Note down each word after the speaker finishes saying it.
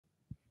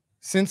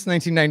Since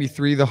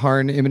 1993, the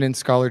Harn Eminent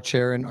Scholar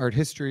Chair in Art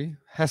History,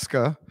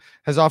 HESCA,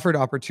 has offered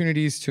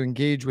opportunities to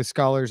engage with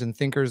scholars and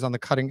thinkers on the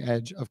cutting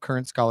edge of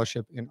current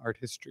scholarship in art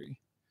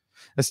history.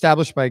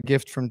 Established by a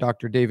gift from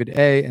Dr. David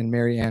A. and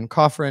Mary Ann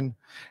Coffrin,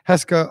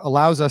 HESCA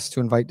allows us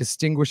to invite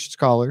distinguished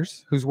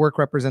scholars whose work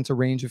represents a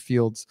range of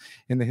fields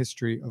in the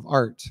history of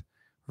art.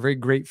 We're very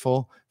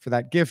grateful for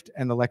that gift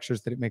and the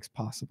lectures that it makes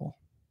possible.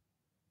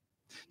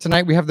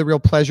 Tonight, we have the real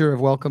pleasure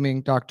of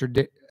welcoming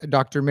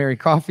Dr. Mary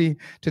Coffey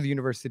to the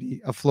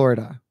University of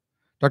Florida.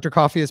 Dr.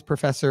 Coffey is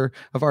professor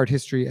of art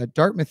history at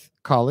Dartmouth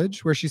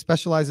College, where she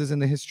specializes in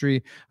the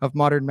history of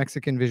modern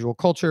Mexican visual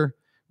culture,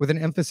 with an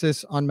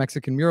emphasis on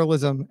Mexican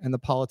muralism and the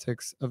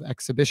politics of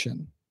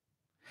exhibition.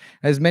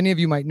 As many of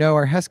you might know,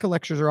 our HESCA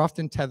lectures are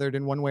often tethered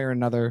in one way or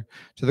another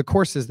to the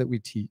courses that we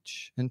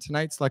teach, and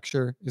tonight's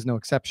lecture is no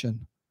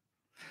exception.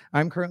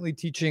 I'm currently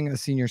teaching a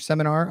senior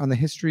seminar on the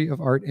history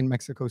of art in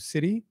Mexico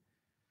City,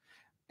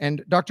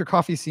 and Dr.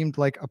 Coffey seemed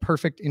like a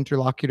perfect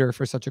interlocutor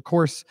for such a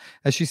course,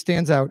 as she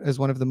stands out as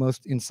one of the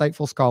most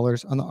insightful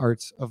scholars on the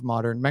arts of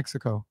modern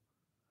Mexico.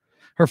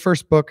 Her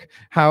first book,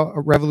 How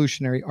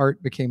Revolutionary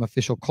Art Became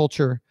Official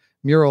Culture,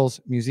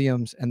 Murals,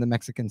 Museums, and the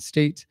Mexican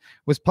State,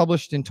 was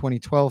published in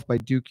 2012 by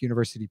Duke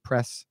University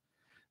Press.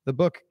 The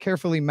book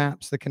carefully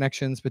maps the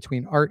connections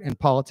between art and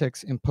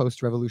politics in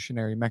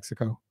post-revolutionary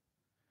Mexico.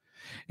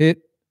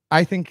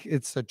 I think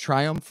it's a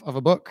triumph of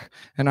a book,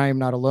 and I am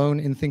not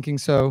alone in thinking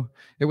so.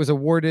 It was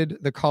awarded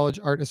the College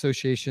Art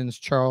Association's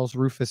Charles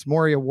Rufus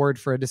Maury Award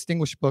for a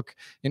distinguished book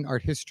in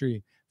art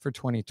history for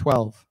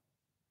 2012.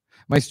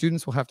 My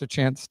students will have the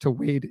chance to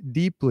wade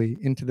deeply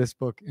into this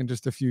book in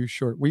just a few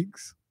short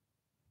weeks.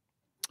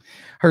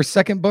 Her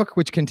second book,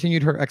 which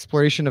continued her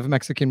exploration of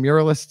Mexican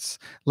muralists,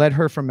 led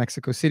her from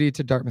Mexico City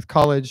to Dartmouth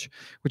College,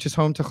 which is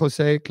home to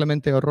José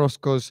Clemente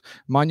Orozco's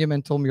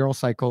monumental mural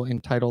cycle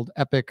entitled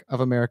Epic of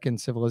American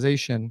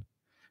Civilization.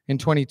 In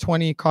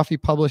 2020, Coffey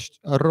published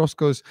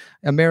Orozco's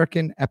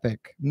American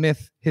Epic,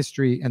 Myth,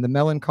 History, and the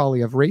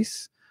Melancholy of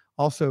Race,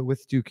 also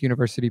with Duke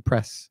University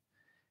Press.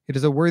 It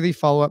is a worthy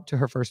follow-up to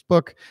her first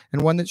book,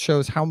 and one that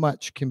shows how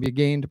much can be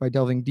gained by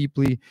delving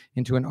deeply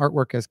into an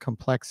artwork as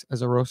complex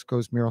as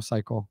Orozco's mural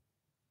cycle.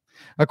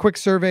 A quick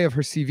survey of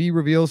her CV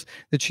reveals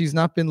that she's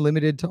not been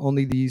limited to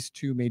only these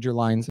two major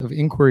lines of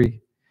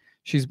inquiry.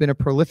 She's been a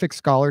prolific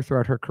scholar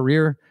throughout her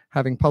career,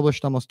 having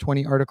published almost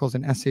 20 articles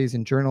and essays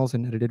in journals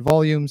and edited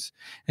volumes,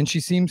 and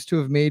she seems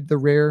to have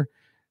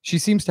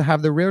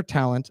the rare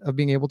talent of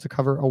being able to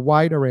cover a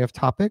wide array of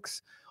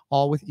topics,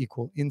 all with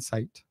equal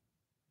insight.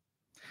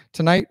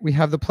 Tonight, we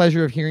have the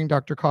pleasure of hearing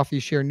Dr. Coffey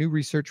share new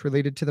research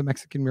related to the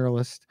Mexican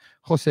muralist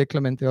José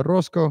Clemente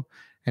Orozco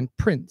and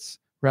prints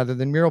rather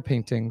than mural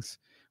paintings,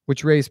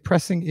 which raise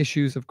pressing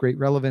issues of great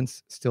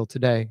relevance still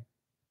today.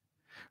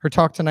 Her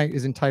talk tonight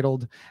is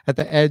entitled At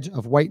the Edge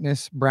of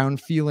Whiteness, Brown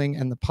Feeling,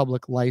 and the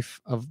Public Life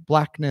of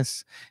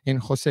Blackness in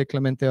José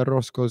Clemente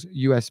Orozco's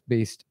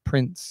US-based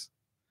prints.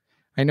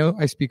 I know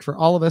I speak for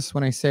all of us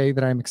when I say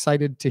that I'm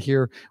excited to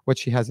hear what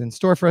she has in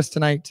store for us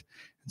tonight.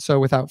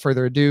 So without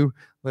further ado,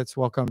 let's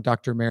welcome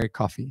Dr. Mary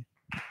Coffey.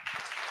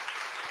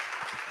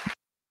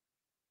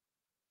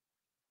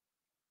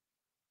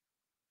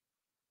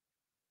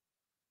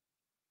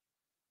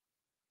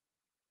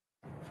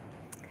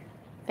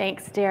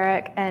 Thanks,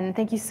 Derek, and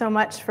thank you so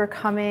much for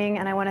coming.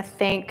 And I want to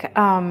thank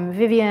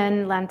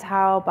Vivian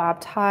Lantau, Bob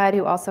Todd,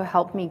 who also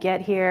helped me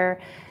get here.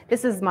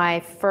 This is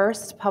my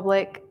first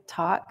public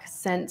talk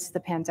since the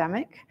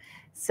pandemic,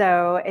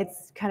 so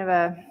it's kind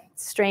of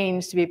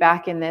strange to be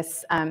back in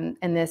this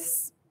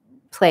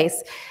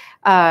place.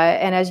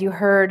 And as you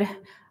heard,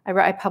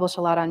 I published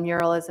a lot on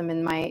muralism,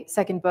 and my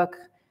second book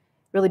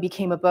really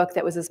became a book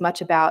that was as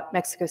much about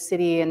Mexico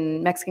City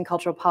and Mexican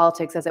cultural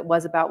politics as it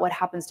was about what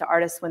happens to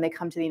artists when they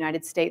come to the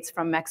United States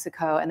from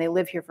Mexico and they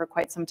live here for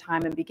quite some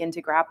time and begin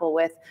to grapple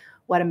with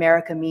what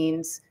America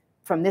means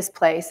from this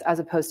place as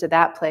opposed to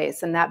that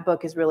place. And that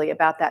book is really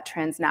about that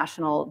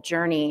transnational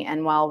journey.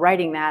 And while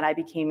writing that, I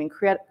became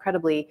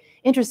incredibly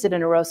interested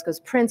in Orozco's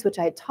prints, which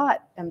I had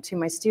taught to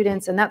my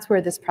students. And that's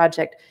where this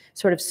project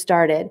sort of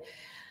started.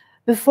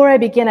 Before I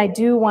begin, I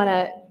do want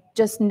to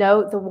just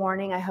note the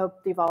warning. I hope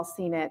you've all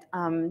seen it.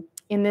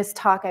 In this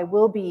talk, I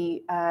will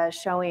be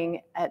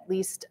showing at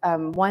least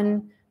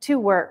two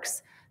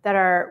works that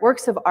are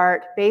works of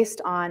art based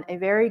on a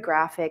very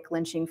graphic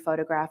lynching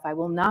photograph. I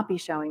will not be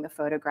showing the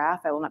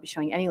photograph. I will not be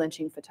showing any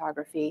lynching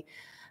photography.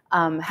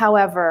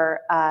 However,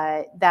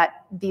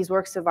 that these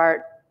works of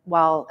art,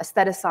 while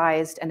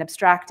aestheticized and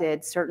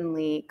abstracted,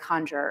 certainly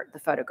conjure the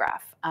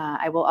photograph.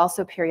 I will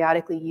also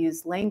periodically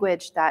use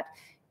language that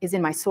is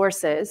in my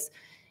sources.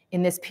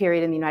 In this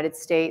period in the United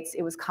States,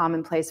 it was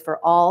commonplace for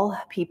all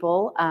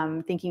people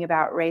thinking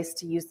about race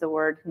to use the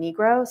word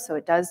Negro, so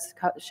it does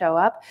show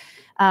up.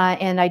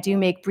 And I do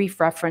make brief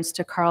reference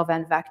to Carl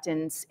Van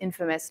Vechten's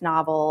infamous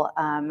novel,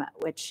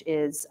 which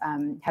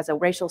has a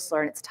racial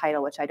slur in its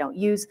title, which I don't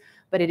use,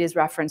 but it is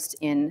referenced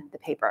in the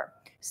paper.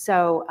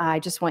 So I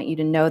just want you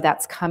to know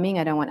that's coming.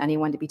 I don't want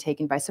anyone to be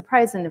taken by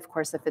surprise. And of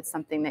course, if it's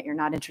something that you're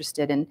not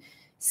interested in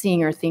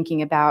seeing or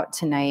thinking about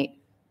tonight,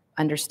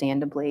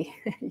 understandably,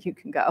 you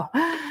can go.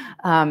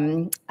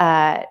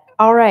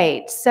 All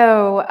right,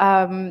 so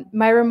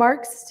my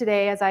remarks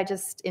today, as I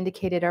just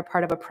indicated, are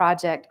part of a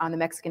project on the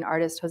Mexican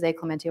artist José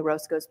Clemente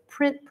Orozco's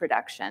print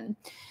production.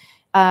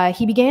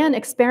 He began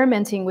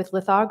experimenting with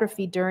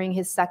lithography during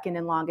his second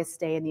and longest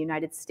stay in the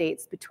United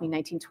States between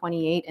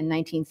 1928 and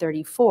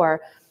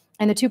 1934.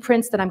 And the two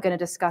prints that I'm going to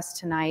discuss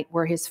tonight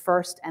were his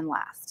first and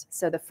last.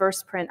 So the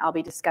first print I'll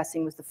be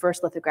discussing was the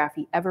first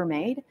lithography ever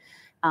made.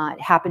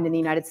 It happened in the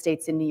United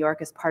States in New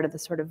York as part of the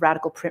sort of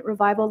radical print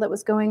revival that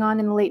was going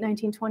on in the late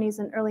 1920s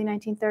and early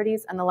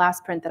 1930s. And the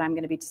last print that I'm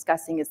going to be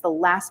discussing is the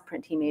last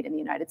print he made in the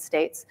United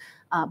States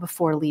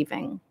before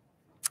leaving.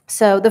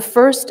 So the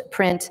first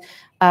print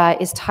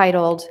is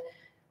titled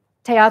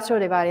Teatro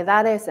de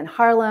Variedades in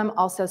Harlem,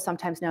 also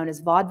sometimes known as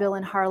Vaudeville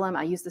in Harlem.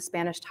 I use the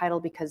Spanish title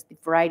because the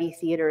variety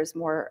theater is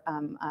more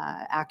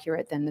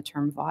accurate than the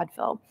term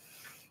vaudeville.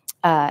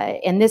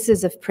 And this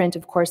is a print,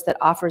 of course, that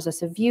offers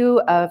us a view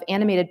of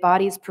animated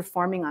bodies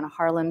performing on a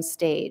Harlem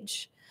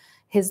stage.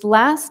 His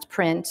last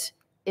print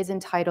is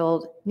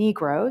entitled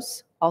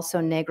Negros, also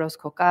Negros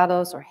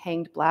Colgados, or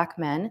Hanged Black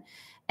Men.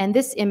 And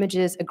this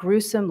images a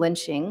gruesome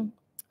lynching.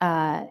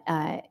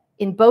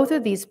 In both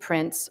of these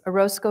prints,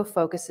 Orozco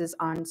focuses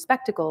on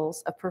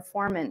spectacles of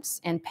performance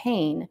and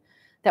pain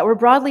that were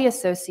broadly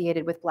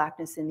associated with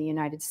Blackness in the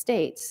United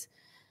States.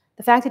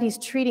 The fact that he's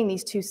treating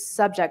these two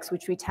subjects,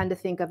 which we tend to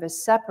think of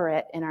as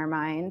separate in our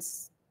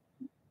minds,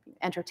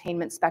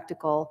 entertainment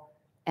spectacle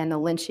and the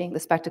lynching, the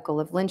spectacle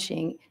of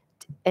lynching,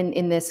 and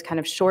in this kind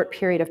of short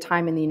period of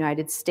time in the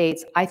United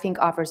States, I think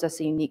offers us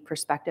a unique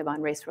perspective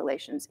on race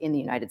relations in the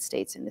United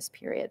States in this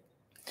period.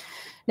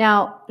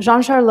 Now,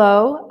 Jean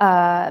Charlot,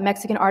 a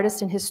Mexican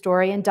artist and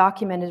historian,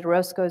 documented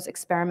Orozco's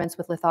experiments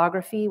with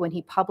lithography when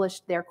he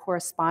published their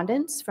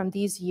correspondence from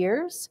these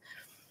years.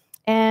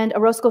 And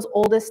Orozco's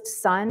oldest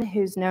son,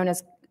 who's known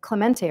as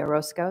Clemente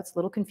Orozco, it's a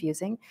little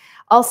confusing,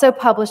 also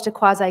published a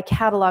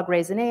quasi-catalog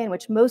raisonné in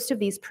which most of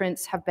these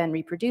prints have been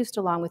reproduced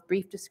along with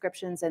brief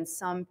descriptions and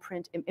some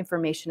print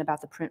information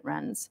about the print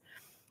runs.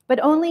 But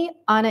only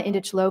Ana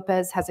Indich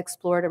Lopez has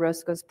explored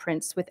Orozco's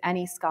prints with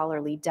any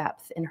scholarly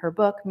depth in her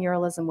book,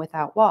 Muralism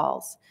Without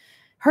Walls.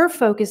 Her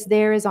focus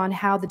there is on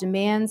how the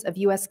demands of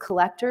US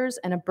collectors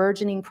and a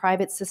burgeoning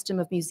private system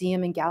of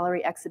museum and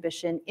gallery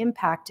exhibition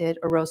impacted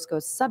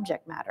Orozco's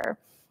subject matter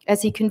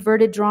as he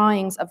converted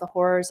drawings of the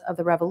horrors of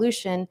the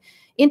revolution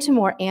into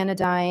more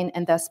anodyne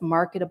and thus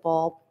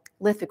marketable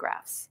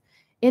lithographs.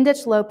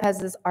 Indich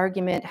Lopez's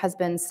argument has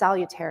been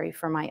salutary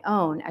for my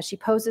own as she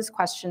poses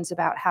questions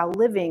about how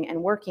living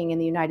and working in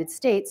the United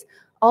States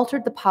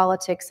altered the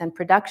politics and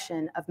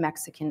production of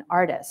Mexican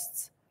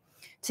artists.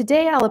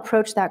 Today, I'll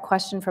approach that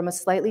question from a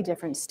slightly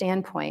different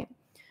standpoint.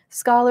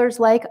 Scholars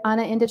like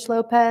Ana Indich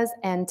Lopez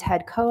and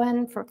Ted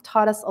Cohen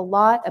taught us a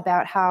lot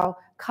about how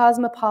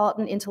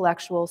cosmopolitan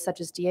intellectuals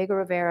such as Diego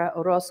Rivera,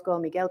 Orozco,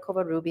 Miguel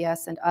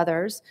Covarrubias, and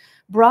others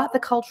brought the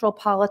cultural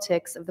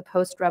politics of the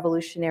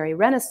post-revolutionary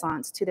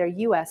Renaissance to their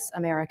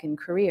US-American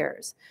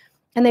careers.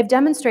 And they've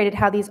demonstrated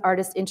how these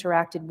artists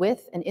interacted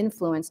with and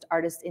influenced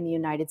artists in the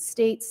United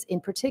States,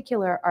 in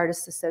particular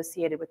artists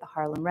associated with the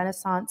Harlem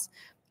Renaissance,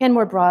 and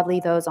more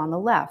broadly, those on the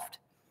left.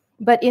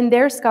 But in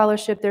their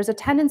scholarship, there's a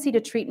tendency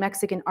to treat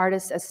Mexican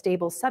artists as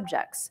stable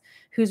subjects,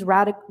 whose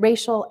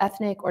racial,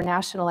 ethnic, or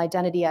national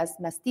identity as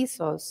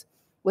mestizos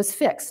was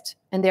fixed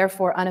and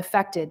therefore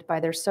unaffected by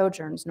their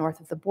sojourns north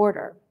of the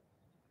border.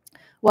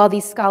 While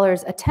these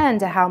scholars attend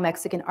to how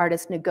Mexican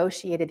artists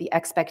negotiated the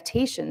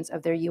expectations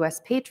of their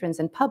US patrons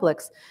and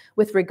publics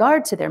with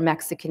regard to their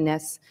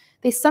Mexicanness,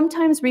 they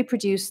sometimes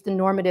reproduce the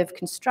normative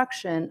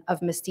construction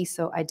of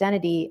mestizo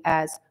identity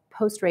as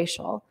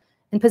post-racial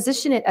and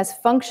position it as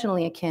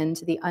functionally akin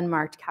to the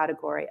unmarked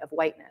category of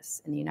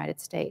whiteness in the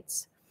United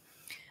States.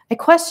 I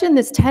question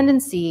this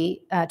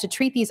tendency to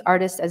treat these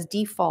artists as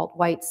default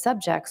white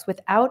subjects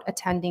without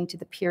attending to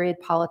the period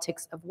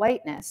politics of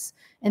whiteness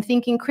and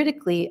thinking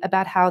critically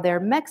about how their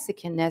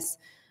Mexicanness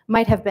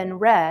might have been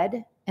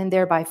read and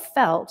thereby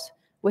felt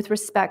with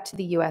respect to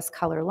the US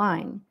color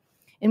line.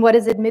 In what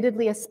is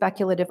admittedly a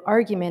speculative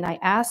argument, I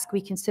ask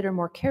we consider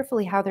more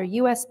carefully how their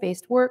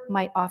US-based work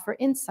might offer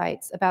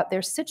insights about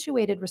their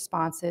situated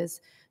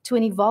responses to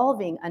an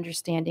evolving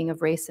understanding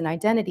of race and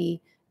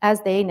identity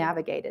as they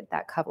navigated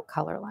that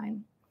color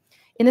line.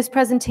 In this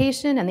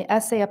presentation and the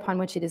essay upon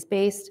which it is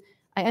based,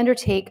 I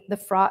undertake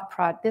this fraught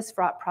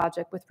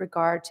project with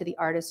regard to the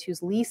artists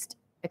who's least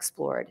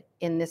explored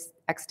in this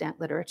extant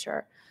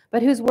literature,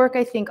 but whose work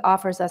I think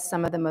offers us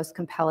some of the most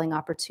compelling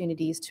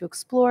opportunities to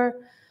explore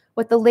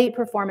what the late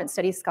performance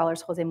studies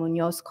scholars José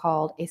Muñoz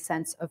called a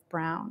sense of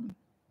brown.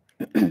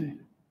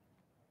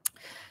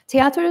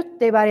 Teatro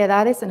de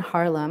Variedades in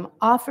Harlem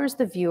offers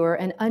the viewer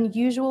an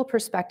unusual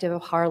perspective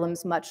of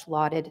Harlem's much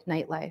lauded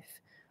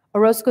nightlife.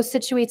 Orozco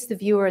situates the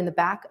viewer in the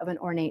back of an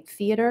ornate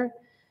theater.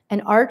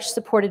 An arch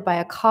supported by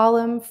a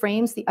column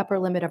frames the upper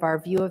limit of our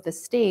view of the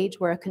stage,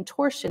 where a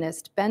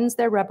contortionist bends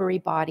their rubbery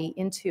body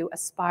into a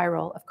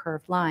spiral of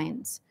curved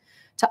lines.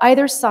 To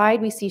either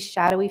side, we see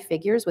shadowy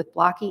figures with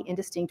blocky,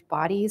 indistinct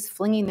bodies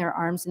flinging their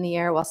arms in the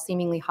air while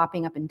seemingly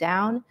hopping up and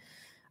down.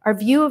 Our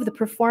view of the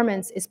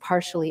performance is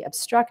partially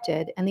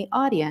obstructed, and the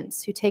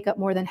audience, who take up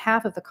more than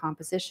half of the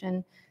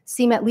composition,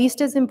 seem at least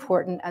as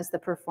important as the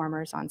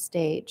performers on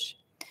stage.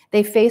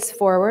 They face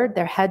forward,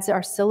 their heads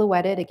are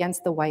silhouetted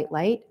against the white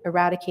light,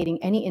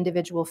 eradicating any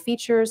individual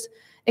features,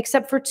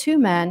 except for two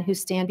men who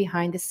stand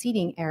behind the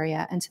seating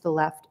area and to the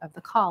left of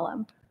the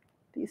column,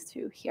 these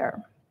two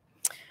here.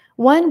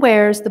 One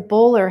wears a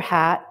bowler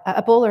hat,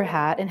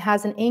 and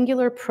has an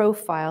angular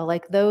profile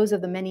like those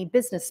of the many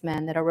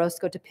businessmen that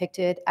Orozco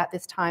depicted at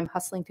this time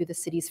hustling through the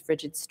city's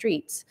frigid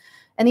streets.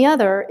 And the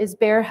other is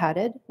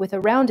bareheaded with a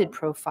rounded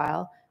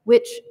profile,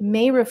 which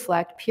may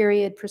reflect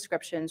period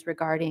prescriptions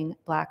regarding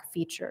Black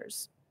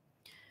features.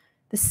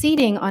 The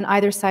seating on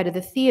either side of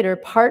the theater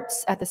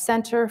parts at the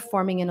center,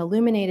 forming an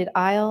illuminated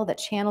aisle that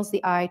channels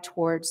the eye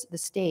towards the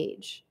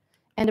stage.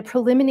 And a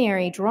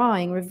preliminary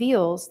drawing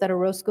reveals that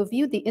Orozco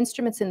viewed the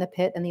instruments in the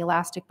pit and the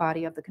elastic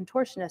body of the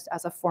contortionist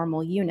as a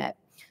formal unit,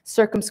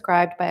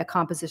 circumscribed by a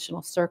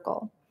compositional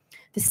circle.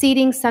 The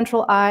seating,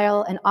 central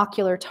aisle, and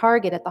ocular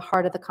target at the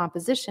heart of the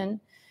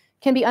composition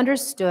can be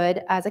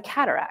understood as a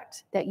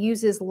cataract that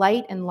uses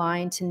light and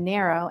line to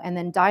narrow and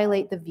then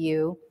dilate the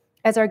view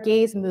as our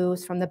gaze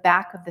moves from the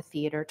back of the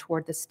theater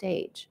toward the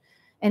stage.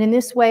 And in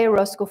this way,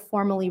 Orozco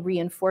formally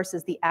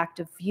reinforces the act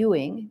of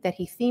viewing that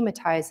he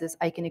thematizes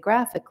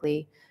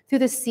iconographically through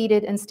the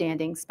seated and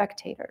standing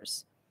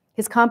spectators.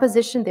 His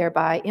composition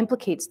thereby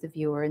implicates the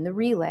viewer in the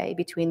relay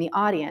between the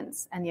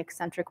audience and the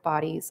eccentric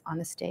bodies on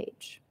the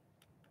stage.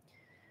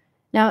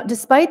 Now,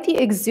 despite the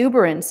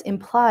exuberance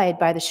implied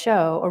by the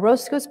show,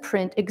 Orozco's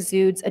print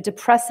exudes a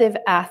depressive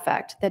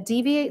affect that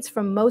deviates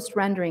from most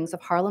renderings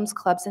of Harlem's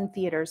clubs and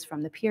theaters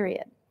from the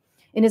period.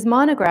 In his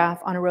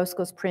monograph on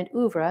Orozco's print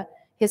oeuvre,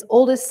 his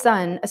oldest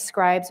son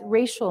ascribes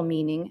racial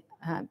meaning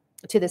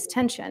to this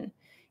tension.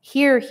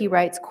 Here he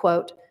writes,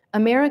 quote,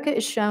 "America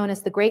is shown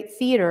as the great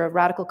theater of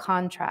radical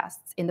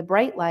contrasts. In the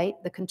bright light,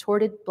 the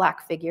contorted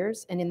Black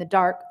figures, and in the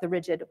dark, the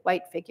rigid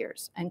white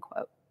figures," end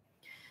quote.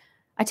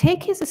 I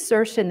take his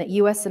assertion that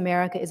US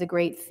America is a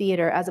great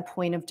theater as a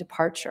point of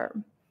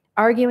departure,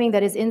 arguing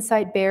that his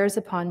insight bears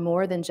upon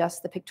more than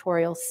just the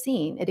pictorial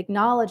scene. It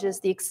acknowledges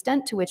the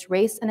extent to which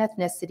race and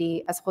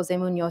ethnicity, as José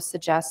Muñoz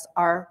suggests,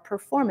 are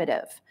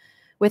performative,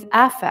 with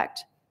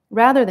affect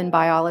rather than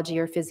biology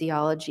or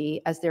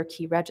physiology as their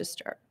key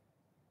register.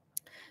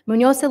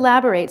 Muñoz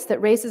elaborates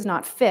that race is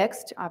not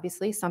fixed,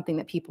 obviously something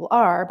that people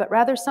are, but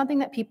rather something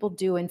that people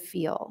do and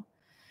feel.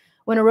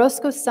 When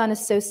Orozco's son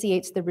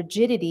associates the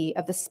rigidity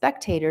of the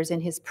spectators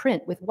in his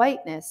print with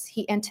whiteness,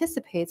 he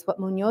anticipates what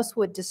Muñoz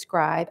would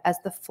describe as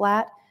the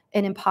flat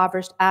and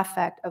impoverished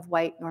affect of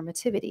white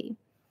normativity.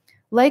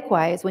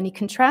 Likewise, when he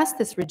contrasts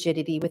this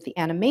rigidity with the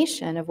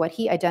animation of what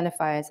he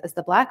identifies as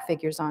the Black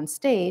figures on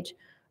stage,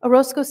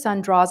 Orozco's son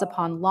draws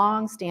upon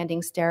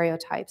long-standing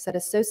stereotypes that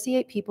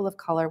associate people of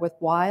color with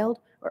wild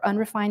or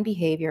unrefined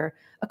behavior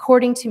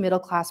according to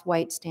middle-class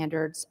white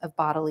standards of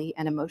bodily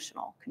and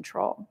emotional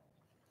control.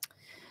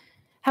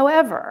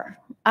 However,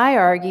 I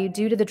argue,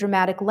 due to the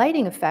dramatic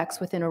lighting effects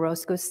within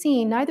Orozco's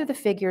scene, neither the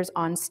figures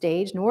on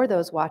stage nor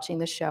those watching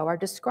the show are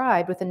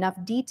described with enough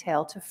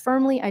detail to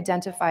firmly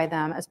identify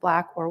them as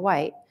Black or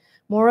white.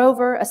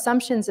 Moreover,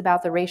 assumptions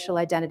about the racial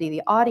identity of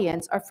the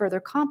audience are further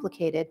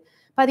complicated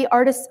by the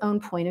artist's own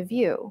point of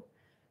view.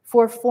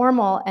 For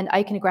formal and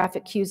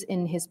iconographic cues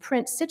in his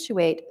print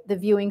situate the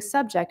viewing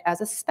subject as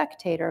a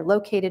spectator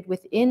located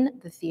within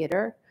the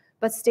theater,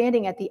 but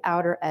standing at the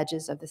outer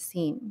edges of the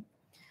scene.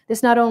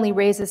 This not only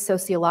raises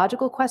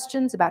sociological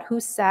questions about who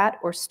sat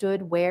or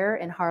stood where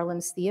in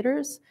Harlem's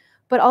theaters,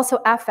 but also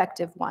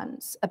affective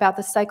ones about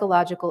the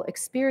psychological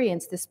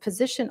experience this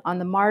position on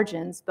the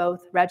margins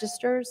both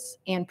registers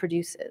and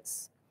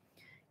produces.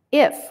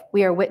 If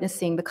we are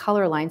witnessing the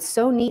color lines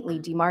so neatly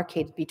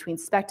demarcated between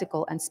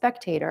spectacle and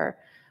spectator,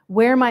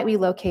 where might we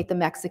locate the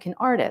Mexican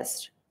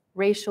artist,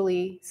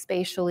 racially,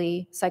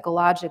 spatially,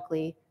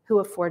 psychologically, who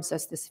affords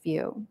us this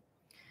view?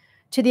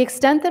 To the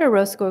extent that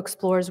Orozco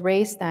explores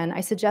race, then,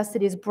 I suggest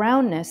it is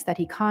brownness that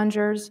he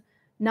conjures,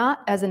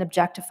 not as an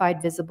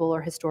objectified visible or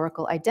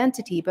historical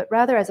identity, but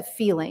rather as a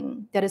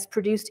feeling that is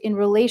produced in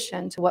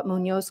relation to what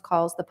Muñoz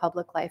calls the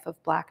public life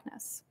of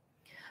Blackness.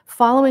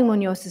 Following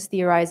Muñoz's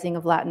theorizing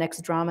of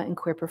Latinx drama and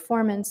queer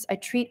performance, I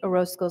treat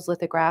Orozco's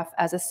lithograph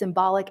as a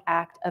symbolic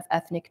act of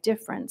ethnic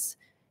difference,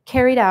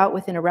 carried out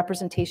within a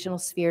representational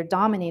sphere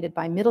dominated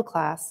by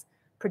middle-class,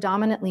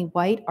 predominantly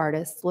white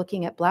artists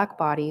looking at Black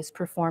bodies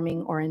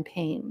performing or in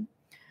pain.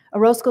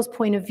 Orozco's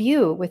point of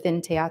view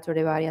within Teatro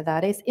de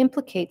Variedades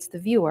implicates the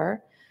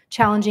viewer,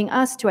 challenging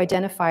us to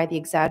identify the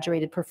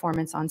exaggerated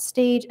performance on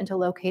stage and to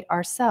locate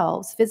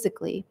ourselves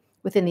physically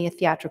within the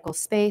theatrical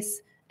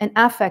space and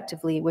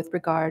affectively with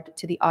regard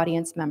to the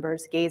audience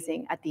members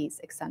gazing at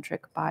these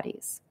eccentric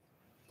bodies.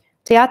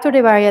 Teatro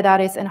de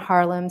Variedades in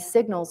Harlem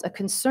signals a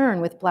concern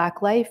with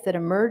Black life that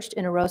emerged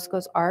in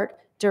Orozco's art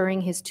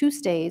during his 2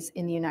 stays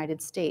in the United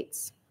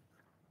States.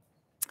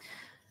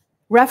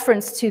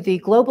 Reference to the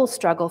global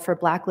struggle for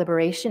Black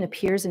liberation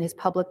appears in his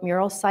public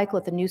mural cycle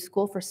at the New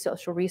School for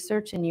Social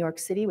Research in New York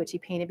City, which he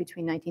painted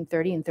between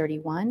 1930 and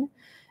 31.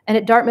 And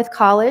at Dartmouth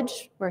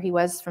College, where he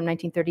was from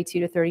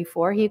 1932 to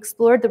 34, he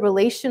explored the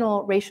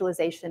relational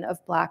racialization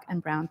of Black and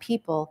brown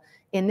people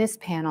in this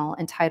panel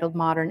entitled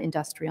Modern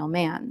Industrial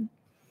Man.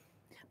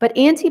 But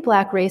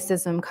anti-Black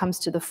racism comes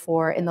to the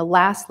fore in the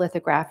last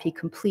lithograph he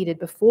completed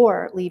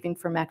before leaving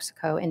for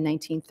Mexico in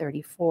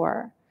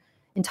 1934.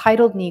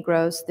 Entitled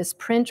Negroes, this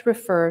print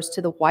refers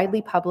to the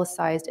widely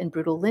publicized and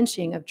brutal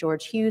lynching of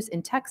George Hughes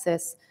in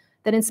Texas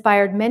that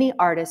inspired many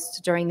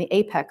artists during the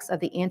apex of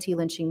the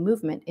anti-lynching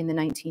movement in the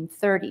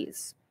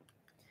 1930s.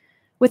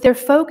 With their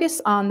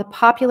focus on the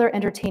popular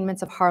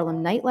entertainments of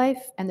Harlem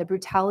nightlife and the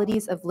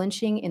brutalities of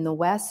lynching in the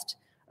West,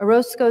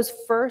 Orozco's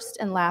first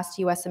and last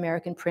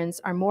US-American prints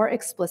are more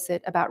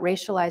explicit about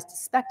racialized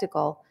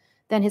spectacle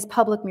than his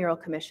public mural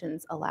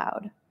commissions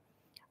allowed.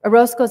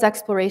 Orozco's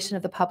exploration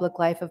of the public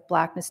life of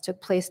Blackness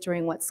took place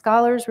during what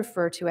scholars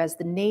refer to as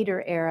the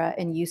Nader era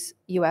in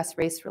US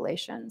race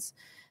relations.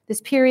 This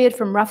period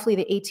from roughly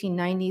the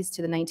 1890s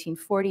to the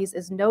 1940s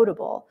is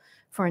notable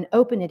for an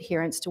open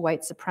adherence to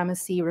white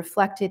supremacy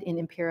reflected in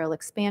imperial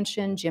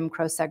expansion, Jim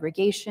Crow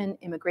segregation,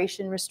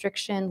 immigration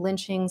restriction,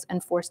 lynchings,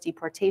 and forced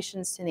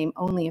deportations, to name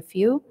only a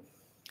few.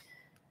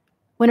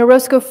 When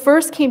Orozco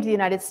first came to the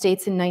United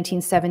States in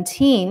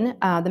 1917,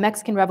 the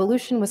Mexican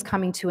Revolution was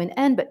coming to an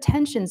end, but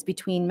tensions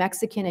between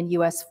Mexican and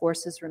US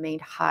forces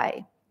remained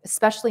high,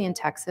 especially in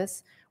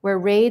Texas, where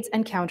raids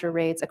and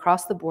counter-raids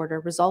across the border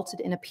resulted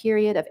in a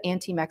period of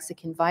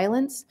anti-Mexican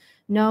violence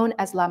known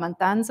as La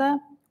Matanza,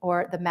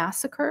 or the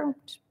massacre,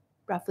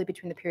 roughly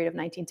between the period of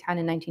 1910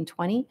 and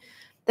 1920,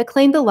 that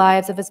claimed the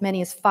lives of as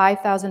many as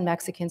 5,000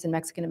 Mexicans and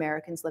Mexican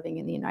Americans living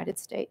in the United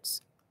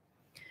States.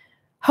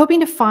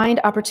 Hoping to find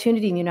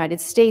opportunity in the United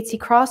States, he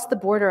crossed the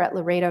border at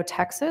Laredo,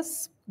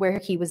 Texas, where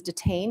he was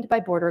detained by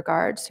border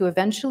guards who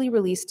eventually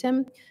released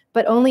him,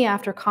 but only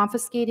after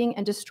confiscating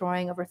and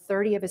destroying over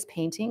 30 of his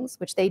paintings,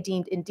 which they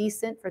deemed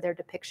indecent for their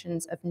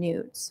depictions of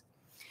nudes.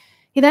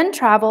 He then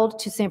traveled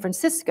to San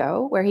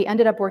Francisco, where he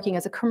ended up working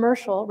as a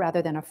commercial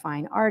rather than a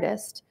fine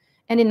artist.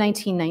 And in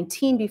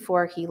 1919,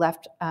 before he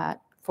left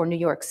for New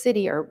York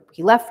City, or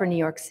he left for New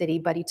York City,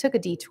 but he took a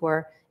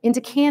detour into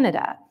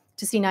Canada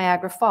to see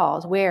Niagara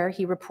Falls, where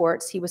he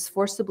reports he was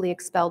forcibly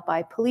expelled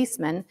by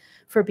policemen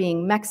for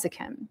being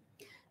Mexican.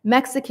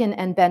 Mexican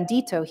and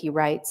bandito, he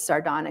writes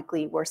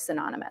sardonically, were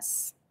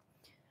synonymous.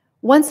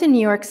 Once in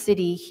New York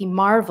City, he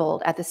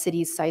marveled at the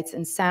city's sights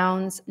and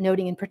sounds,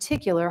 noting in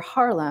particular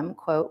Harlem,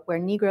 quote, where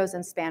Negroes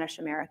and Spanish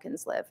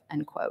Americans live,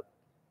 end quote.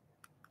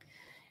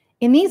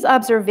 In these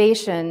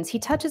observations, he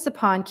touches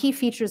upon key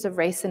features of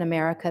race in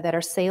America that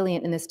are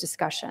salient in this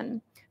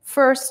discussion.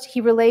 First,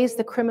 he relays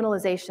the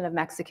criminalization of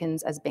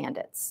Mexicans as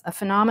bandits, a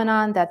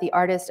phenomenon that the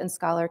artist and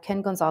scholar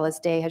Ken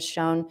Gonzalez-Day has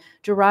shown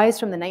derives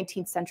from the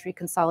 19th century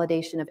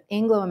consolidation of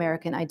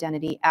Anglo-American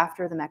identity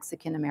after the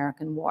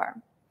Mexican-American War.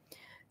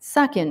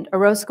 Second,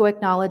 Orozco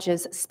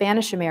acknowledges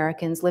Spanish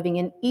Americans living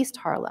in East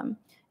Harlem,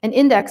 an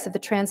index of the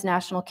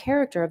transnational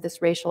character of this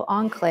racial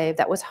enclave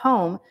that was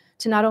home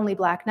to not only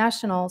Black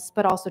nationals,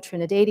 but also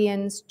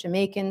Trinidadians,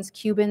 Jamaicans,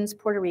 Cubans,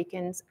 Puerto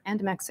Ricans,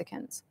 and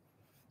Mexicans.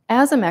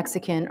 As a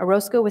Mexican,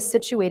 Orozco was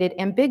situated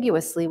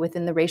ambiguously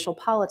within the racial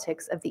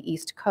politics of the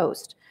East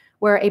Coast,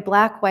 where a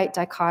Black-white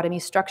dichotomy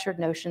structured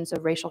notions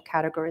of racial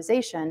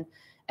categorization,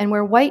 and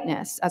where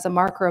whiteness as a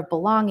marker of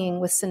belonging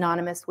was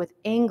synonymous with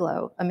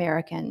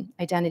Anglo-American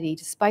identity,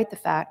 despite the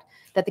fact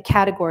that the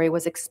category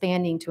was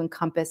expanding to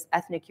encompass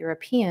ethnic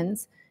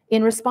Europeans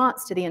in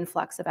response to the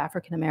influx of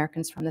African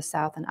Americans from the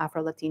South and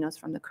Afro-Latinos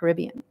from the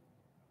Caribbean.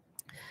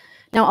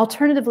 Now,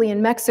 alternatively, in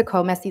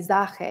Mexico,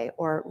 mestizaje,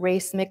 or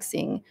race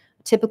mixing,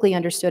 typically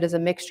understood as a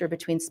mixture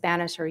between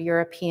Spanish or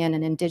European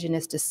and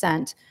indigenous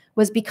descent,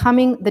 was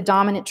becoming the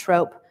dominant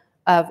trope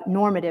of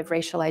normative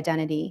racial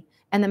identity,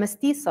 and the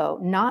mestizo,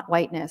 not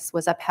whiteness,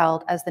 was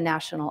upheld as the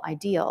national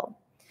ideal.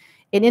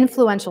 In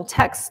influential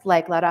texts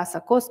like La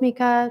Raza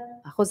Cósmica,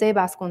 José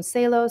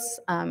Vasconcelos,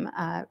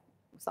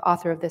 the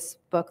author of this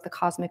book, The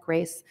Cosmic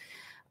Race,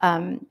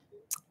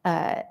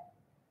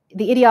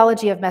 the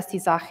ideology of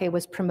mestizaje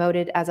was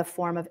promoted as a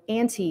form of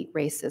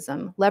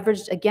anti-racism,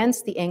 leveraged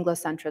against the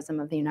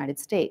Anglocentrism of the United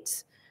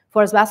States.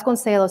 For as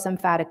Vasconcelos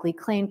emphatically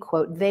claimed,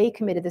 quote, they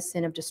committed the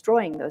sin of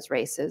destroying those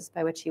races,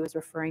 by which he was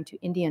referring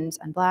to Indians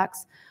and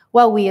Blacks,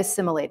 while we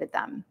assimilated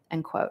them,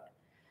 end quote.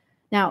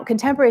 Now,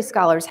 contemporary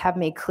scholars have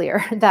made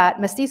clear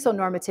that mestizo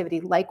normativity,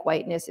 like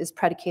whiteness, is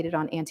predicated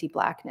on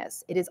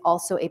anti-Blackness. It is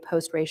also a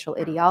post-racial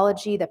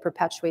ideology that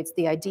perpetuates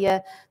the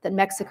idea that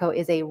Mexico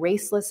is a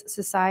raceless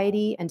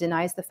society and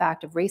denies the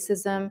fact of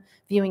racism,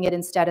 viewing it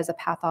instead as a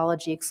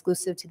pathology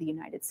exclusive to the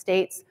United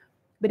States.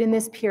 But in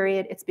this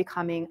period, it's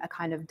becoming a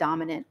kind of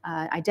dominant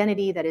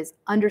identity that is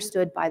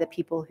understood by the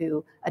people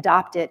who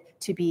adopt it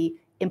to be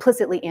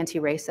implicitly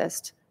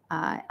anti-racist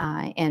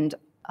and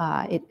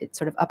it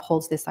sort of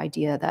upholds this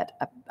idea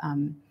that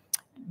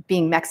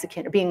being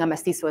Mexican or being a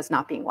mestizo is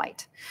not being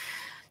white.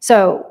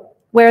 So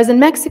Whereas in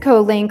Mexico,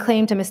 laying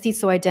claim to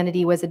mestizo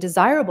identity was a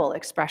desirable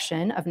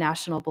expression of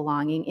national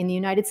belonging, in the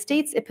United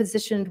States, it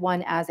positioned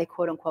one as a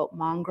quote-unquote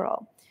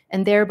mongrel,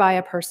 and thereby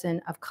a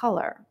person of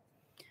color.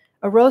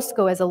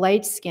 Orozco, as a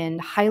light-skinned,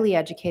 highly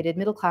educated,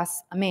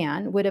 middle-class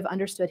man, would have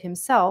understood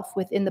himself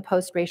within the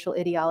post-racial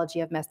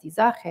ideology of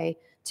mestizaje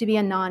to be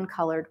a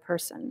non-colored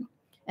person.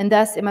 And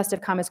thus, it must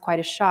have come as quite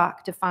a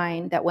shock to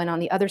find that when on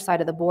the other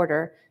side of the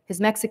border, his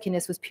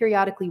Mexicanness was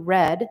periodically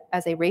read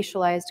as a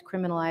racialized,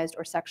 criminalized,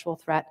 or sexual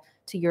threat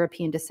to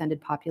European-descended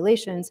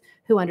populations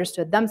who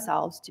understood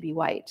themselves to be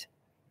white.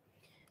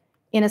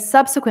 In a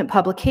subsequent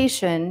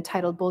publication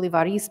titled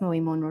Bolivarismo y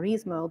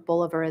Monroismo,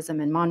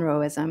 Bolivarism and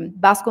Monroeism,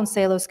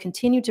 Vasconcelos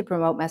continued to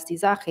promote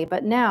mestizaje,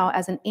 but now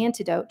as an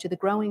antidote to the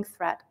growing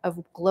threat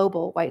of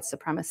global white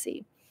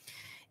supremacy.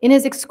 In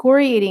his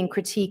excoriating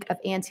critique of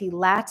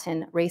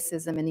anti-Latin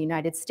racism in the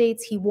United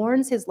States, he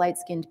warns his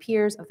light-skinned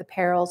peers of the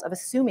perils of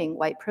assuming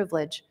white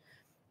privilege.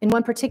 In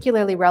one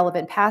particularly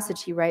relevant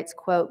passage, he writes,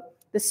 quote,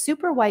 "The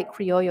super white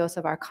criollos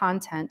of our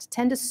content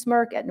tend to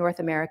smirk at North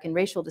American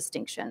racial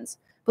distinctions,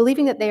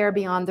 believing that they are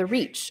beyond the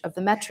reach of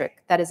the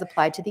metric that is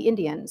applied to the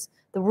Indians,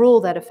 the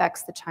rule that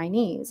affects the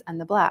Chinese and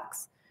the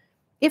blacks.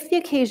 If the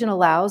occasion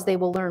allows, they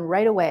will learn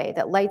right away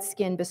that light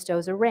skin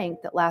bestows a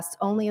rank that lasts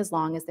only as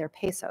long as their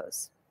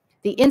pesos.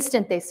 The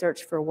instant they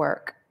search for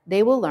work,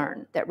 they will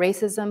learn that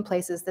racism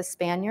places the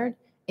Spaniard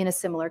in a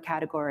similar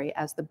category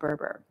as the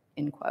Berber,"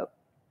 end quote.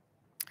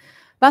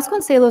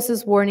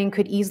 Vasconcelos' warning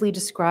could easily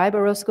describe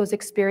Orozco's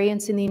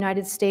experience in the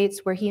United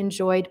States, where he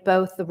enjoyed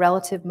both the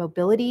relative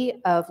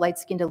mobility of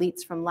light-skinned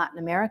elites from Latin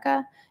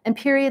America and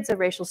periods of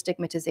racial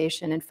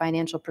stigmatization and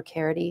financial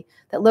precarity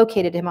that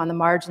located him on the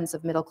margins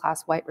of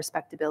middle-class white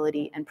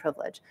respectability and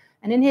privilege.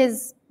 And in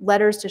his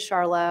letters to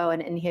Charlot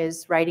and in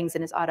his writings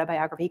in his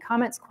autobiography, he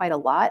comments quite a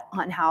lot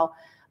on how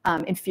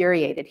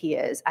infuriated he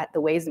is at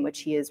the ways in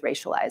which he is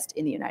racialized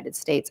in the United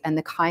States and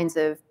the kinds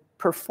of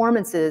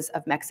performances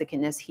of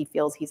Mexicanness he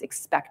feels he's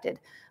expected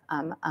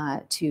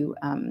to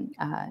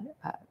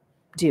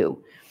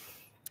do.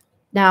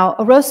 Now,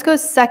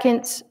 Orozco's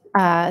second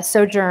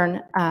sojourn,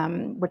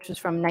 which was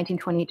from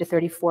 1928 to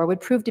 34, would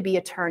prove to be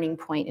a turning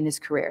point in his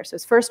career. So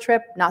his first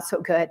trip, not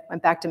so good,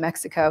 went back to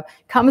Mexico,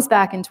 comes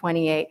back in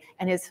 28,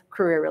 and his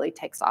career really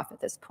takes off at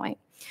this point.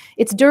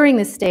 It's during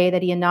this stay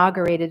that he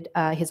inaugurated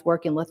his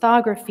work in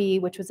lithography,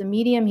 which was a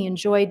medium he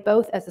enjoyed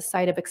both as a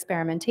site of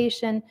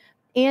experimentation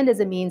and as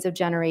a means of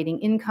generating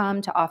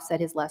income to offset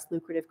his less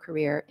lucrative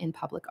career in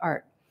public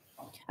art.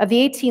 Of the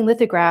 18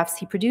 lithographs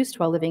he produced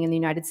while living in the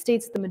United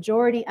States, the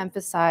majority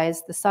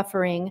emphasized the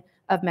suffering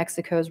of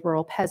Mexico's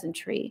rural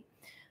peasantry.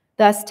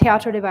 Thus,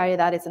 Teatro de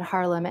Variedades in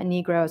Harlem and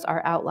Negroes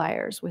are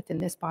outliers within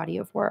this body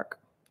of work.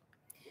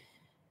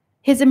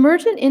 His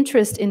emergent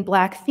interest in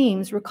Black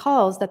themes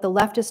recalls that the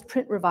leftist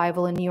print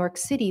revival in New York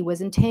City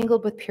was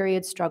entangled with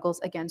period struggles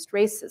against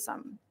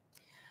racism.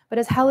 But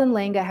as Helen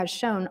Langa has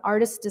shown,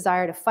 artists'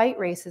 desire to fight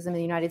racism in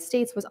the United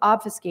States was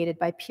obfuscated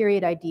by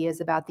period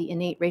ideas about the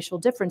innate racial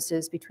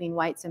differences between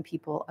whites and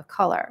people of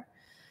color.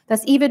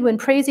 Thus, even when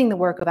praising the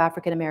work of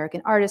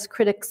African-American artists,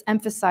 critics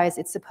emphasize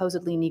its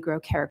supposedly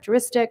Negro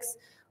characteristics.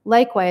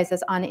 Likewise,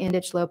 as Ana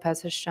Indich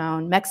Lopez has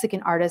shown,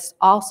 Mexican artists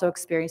also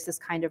experienced this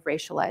kind of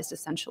racialized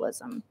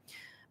essentialism.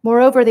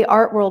 Moreover, the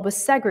art world was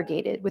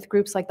segregated, with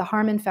groups like the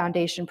Harman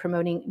Foundation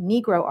promoting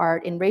Negro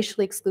art in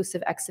racially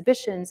exclusive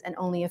exhibitions and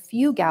only a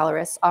few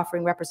gallerists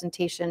offering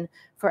representation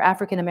for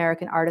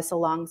African-American artists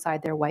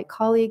alongside their white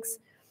colleagues.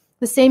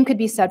 The same could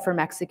be said for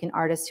Mexican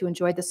artists who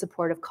enjoyed the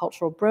support of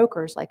cultural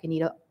brokers like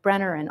Anita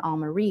Brenner and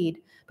Alma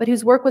Reed, but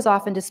whose work was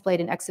often displayed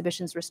in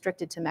exhibitions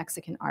restricted to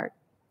Mexican art.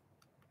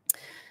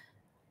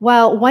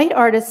 While white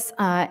artists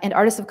and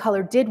artists of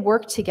color did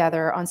work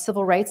together on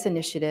civil rights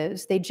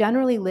initiatives, they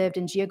generally lived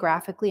in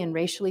geographically and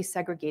racially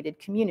segregated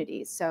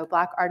communities. So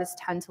Black artists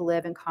tend to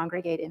live and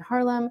congregate in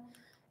Harlem.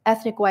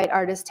 Ethnic white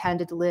artists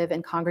tended to live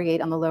and congregate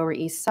on the Lower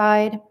East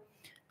Side.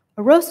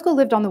 Orozco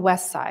lived on the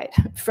West Side.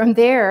 From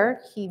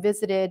there, he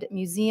visited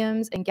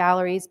museums and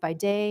galleries by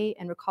day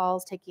and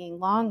recalls taking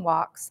long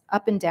walks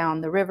up and down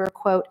the river,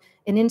 quote,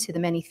 and into the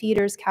many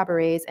theaters,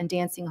 cabarets, and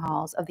dancing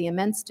halls of the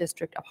immense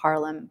district of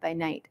Harlem by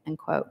night, end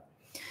quote.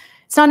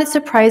 It's not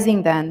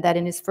surprising then that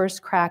in his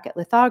first crack at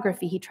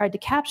lithography, he tried to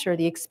capture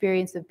the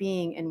experience of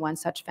being in one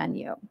such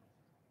venue.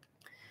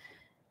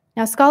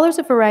 Now, scholars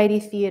of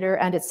variety theater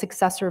and its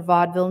successor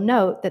vaudeville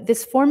note that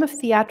this form of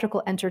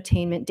theatrical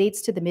entertainment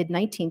dates to the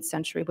mid-19th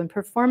century when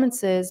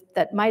performances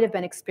that might have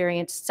been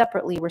experienced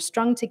separately were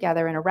strung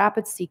together in a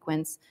rapid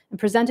sequence and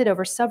presented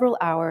over several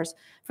hours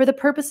for the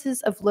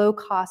purposes of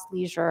low-cost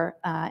leisure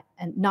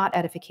and not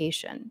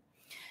edification.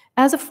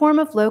 As a form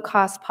of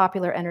low-cost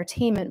popular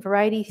entertainment,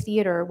 variety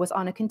theater was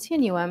on a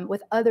continuum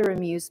with other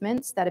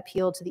amusements that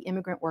appealed to the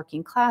immigrant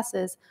working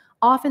classes,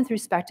 often through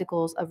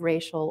spectacles of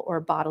racial or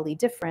bodily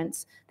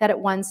difference that at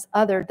once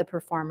othered the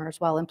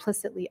performers while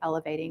implicitly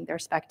elevating their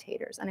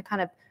spectators. And a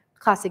kind of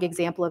classic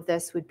example of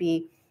this would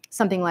be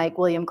Something like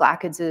William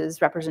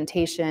Glackids's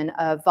representation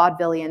of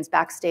vaudevillians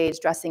backstage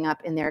dressing up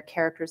in their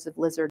characters of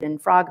lizard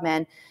and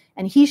frogmen.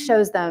 And he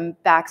shows them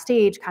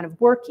backstage kind of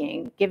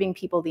working, giving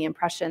people the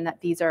impression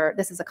that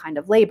this is a kind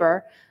of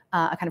labor,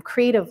 a kind of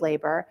creative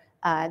labor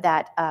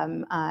that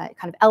kind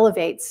of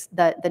elevates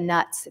the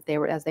nuts,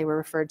 as they were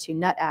referred to,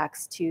 nut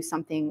acts, to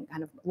something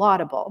kind of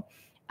laudable.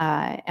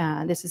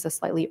 This is a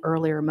slightly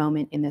earlier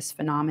moment in this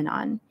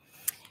phenomenon.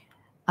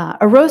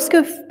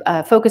 Orozco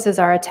focuses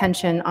our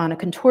attention on a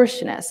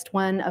contortionist,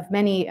 one of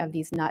many of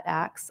these nut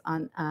acts,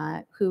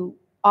 who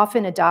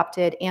often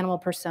adopted animal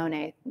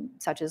personae,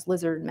 such as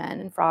lizard men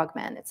and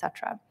frogmen,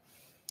 etc.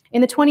 In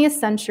the 20th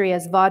century,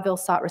 as vaudeville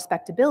sought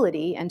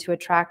respectability and to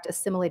attract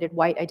assimilated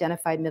white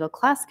identified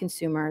middle-class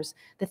consumers,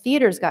 the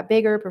theaters got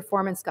bigger,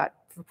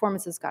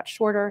 performances got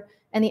shorter,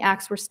 and the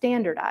acts were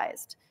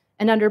standardized.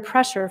 And under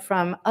pressure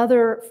from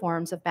other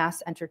forms of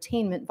mass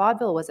entertainment,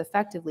 vaudeville was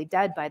effectively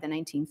dead by the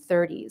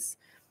 1930s.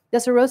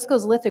 Thus,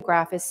 Orozco's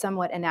lithograph is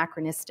somewhat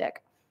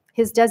anachronistic.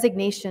 His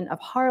designation of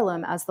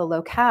Harlem as the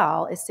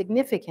locale is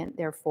significant,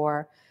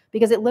 therefore,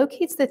 because it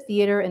locates the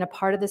theater in a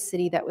part of the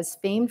city that was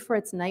famed for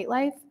its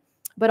nightlife,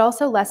 but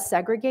also less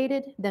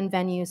segregated than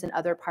venues in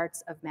other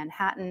parts of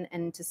Manhattan,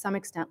 and to some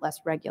extent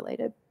less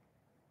regulated.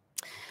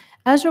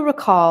 As you'll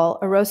recall,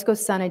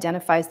 Orozco's son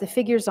identifies the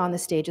figures on the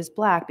stage as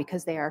Black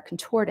because they are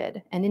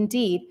contorted. And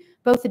indeed,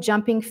 both the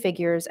jumping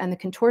figures and the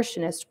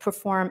contortionist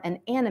perform an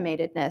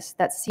animatedness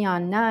that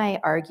Sion Nye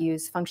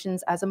argues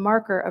functions as a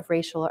marker of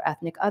racial or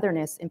ethnic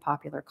otherness in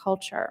popular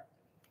culture.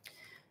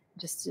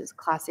 Just as a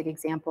classic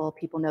example,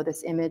 people know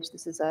this image.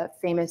 This is a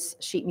famous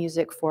sheet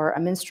music for a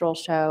minstrel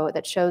show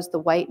that shows the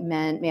white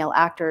male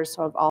actors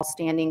sort of all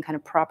standing kind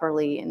of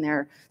properly in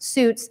their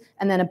suits,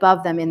 and then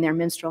above them in their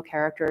minstrel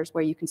characters,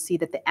 where you can see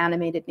that the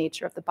animated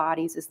nature of the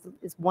bodies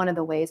is one of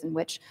the ways in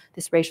which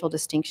this racial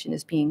distinction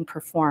is being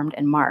performed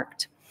and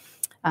marked.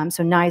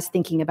 So Nye's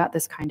thinking about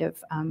this kind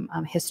of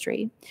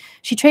history.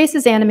 She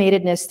traces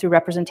animatedness through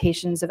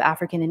representations of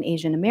African and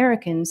Asian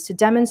Americans to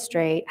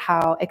demonstrate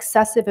how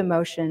excessive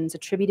emotions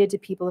attributed to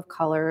people of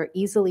color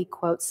easily,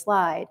 quote,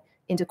 slide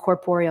into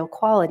corporeal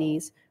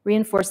qualities,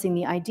 reinforcing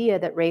the idea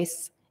that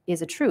race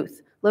is a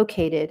truth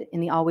located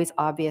in the always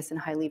obvious and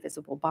highly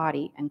visible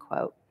body, end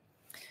quote.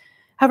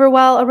 However,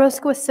 while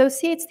Orozco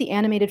associates the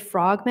animated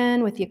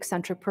frogman with the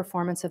eccentric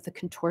performance of the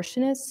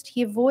contortionist,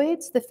 he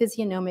avoids the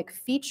physiognomic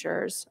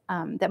features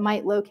that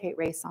might locate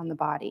race on the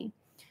body.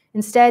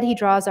 Instead, he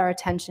draws our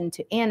attention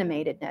to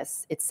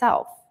animatedness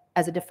itself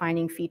as a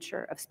defining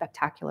feature of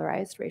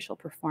spectacularized racial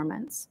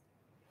performance.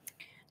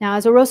 Now,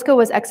 as Orozco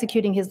was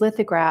executing his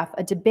lithograph,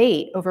 a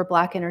debate over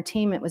Black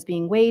entertainment was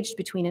being waged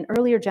between an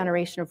earlier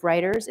generation of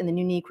writers in the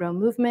New Negro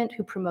movement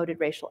who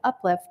promoted racial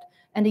uplift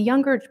and a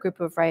younger group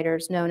of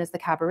writers known as the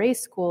Cabaret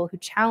School who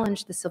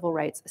challenged the civil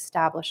rights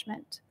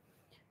establishment.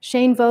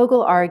 Shane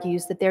Vogel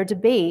argues that their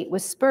debate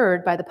was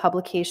spurred by the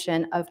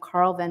publication of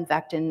Carl Van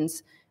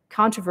Vechten's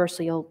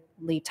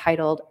controversially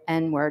titled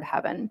N-Word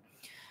Heaven.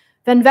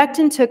 Van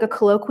Vechten took a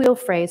colloquial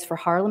phrase for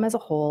Harlem as a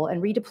whole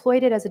and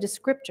redeployed it as a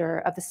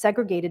descriptor of the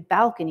segregated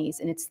balconies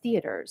in its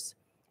theaters.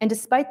 And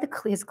despite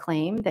his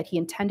claim that he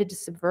intended to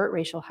subvert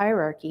racial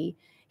hierarchy,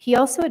 he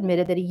also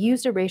admitted that he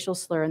used a racial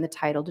slur in the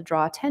title to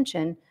draw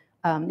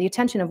the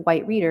attention of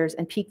white readers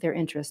and pique their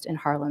interest in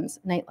Harlem's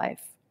nightlife.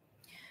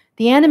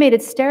 The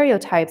animated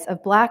stereotypes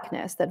of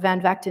Blackness that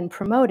Van Vechten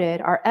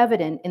promoted are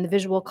evident in the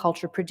visual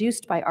culture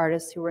produced by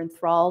artists who were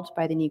enthralled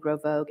by the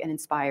Negro Vogue and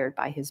inspired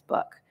by his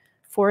book.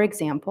 For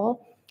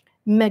example,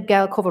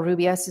 Miguel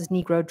Covarrubias'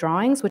 Negro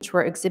drawings, which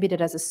were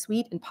exhibited as a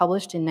suite and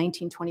published in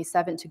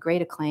 1927 to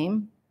great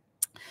acclaim.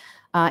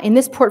 In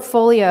this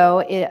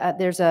portfolio,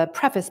 there's a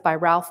preface by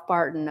Ralph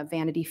Barton of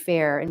Vanity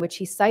Fair in which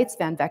he cites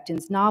Van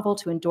Vechten's novel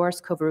to endorse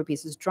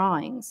Covarrubias'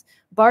 drawings.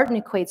 Barton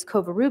equates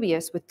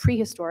Covarrubias with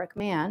prehistoric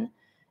man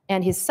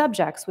and his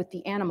subjects with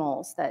the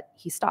animals that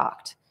he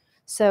stalked.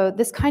 So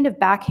this kind of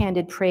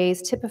backhanded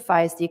praise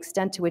typifies the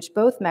extent to which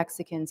both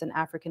Mexicans and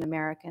African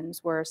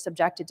Americans were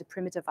subjected to the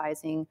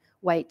primitivizing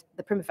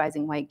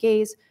white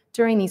gaze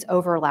during these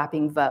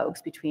overlapping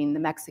vogues between the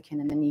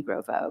Mexican and the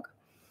Negro Vogue.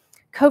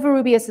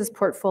 Covarrubias'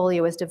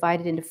 portfolio is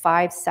divided into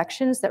 5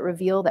 sections that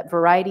reveal that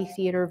variety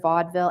theater,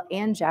 vaudeville,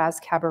 and jazz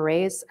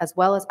cabarets, as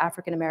well as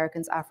African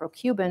Americans,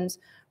 Afro-Cubans,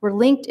 were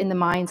linked in the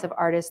minds of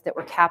artists that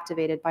were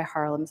captivated by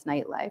Harlem's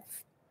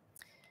nightlife.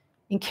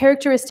 In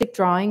characteristic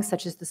drawings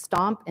such as the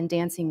stomp and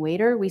dancing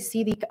waiter, we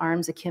see the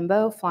arms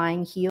akimbo,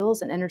 flying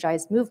heels, and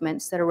energized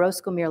movements that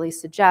Orozco merely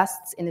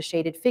suggests in the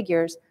shaded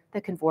figures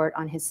that cavort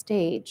on his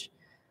stage.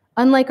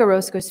 Unlike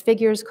Orozco's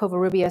figures,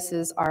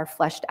 Covarrubias's are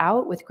fleshed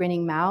out with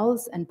grinning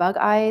mouths and bug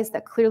eyes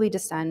that clearly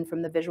descend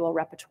from the visual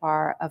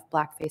repertoire of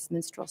blackface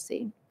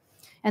minstrelsy.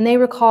 And they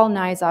recall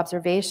Nye's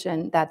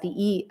observation that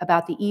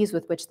about the ease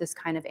with which this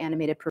kind of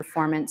animated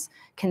performance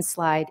can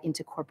slide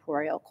into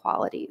corporeal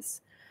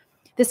qualities.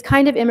 This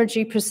kind of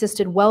imagery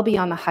persisted well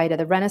beyond the height of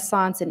the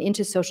Renaissance and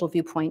into social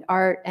viewpoint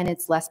art and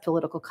its less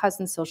political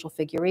cousin, social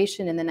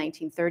figuration, in the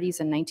 1930s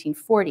and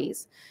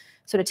 1940s.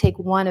 So to take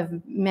one of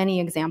many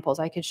examples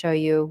I could show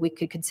you, we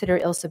could consider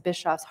Ilse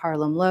Bischoff's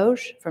Harlem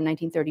Loge from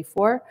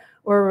 1934,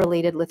 or a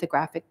related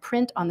lithographic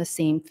print on the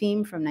same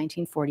theme from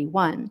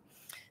 1941.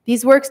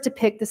 These works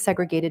depict the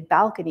segregated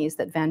balconies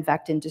that Van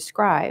Vechten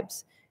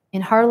describes.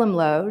 In Harlem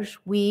Loge,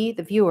 we,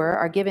 the viewer,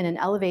 are given an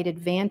elevated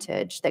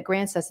vantage that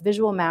grants us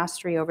visual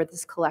mastery over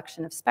this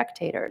collection of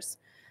spectators.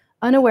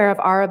 Unaware of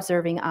our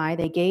observing eye,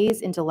 they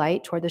gaze in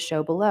delight toward the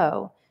show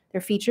below.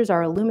 Their features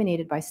are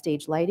illuminated by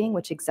stage lighting,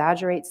 which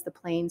exaggerates the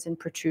planes and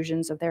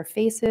protrusions of their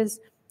faces,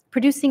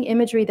 producing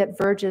imagery that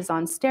verges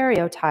on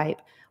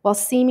stereotype while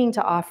seeming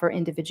to offer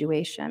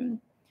individuation.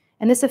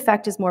 And this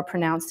effect is more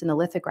pronounced in the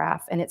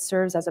lithograph, and it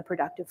serves as a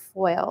productive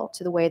foil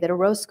to the way that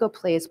Orozco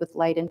plays with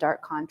light and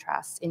dark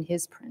contrasts in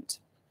his print.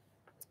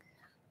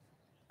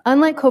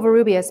 Unlike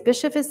Covarrubias,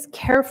 Bischoff is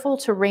careful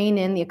to rein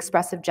in the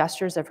expressive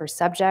gestures of her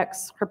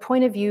subjects. Her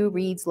point of view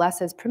reads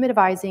less as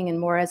primitivizing and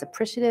more as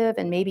appreciative,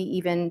 and maybe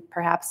even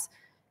perhaps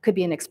could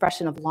be an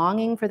expression of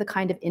longing for the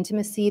kind of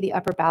intimacy the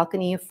upper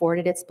balcony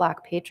afforded its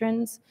Black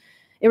patrons.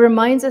 It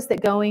reminds us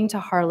that going to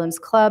Harlem's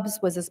clubs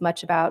was as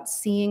much about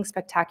seeing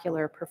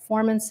spectacular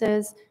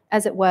performances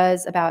as it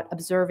was about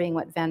observing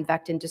what Van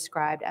Vechten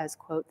described as,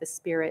 quote, the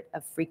spirit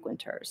of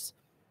frequenters.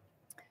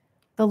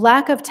 The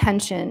lack of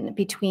tension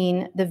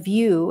between the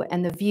view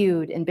and the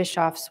viewed in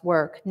Bischoff's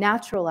work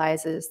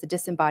naturalizes the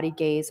disembodied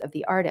gaze of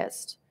the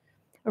artist.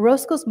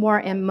 Orozco's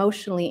more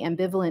emotionally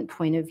ambivalent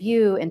point of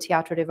view in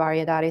Teatro de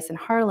Variedades in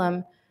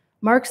Harlem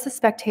marks the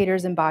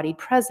spectator's embodied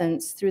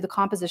presence through the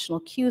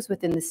compositional cues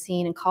within the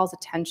scene and calls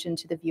attention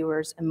to the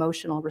viewer's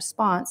emotional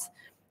response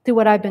through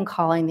what I've been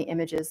calling the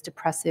image's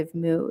depressive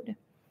mood.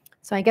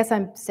 So I guess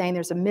I'm saying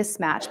there's a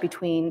mismatch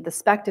between the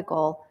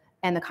spectacle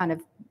and the kind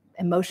of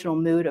emotional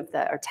mood of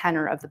the, or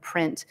tenor of the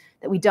print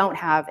that we don't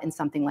have in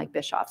something like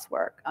Bischoff's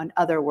work, on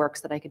other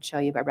works that I could show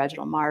you by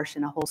Reginald Marsh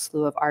and a whole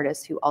slew of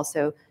artists who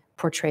also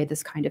portray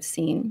this kind of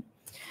scene.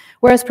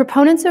 Whereas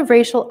proponents of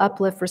racial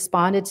uplift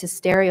responded to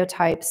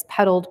stereotypes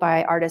peddled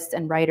by artists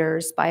and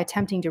writers by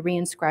attempting to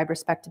reinscribe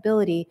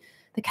respectability,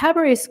 the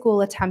cabaret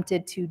school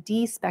attempted to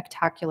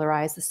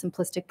de-spectacularize the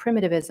simplistic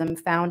primitivism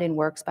found in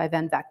works by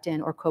Van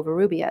Vechten or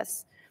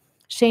Covarrubias.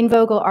 Shane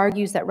Vogel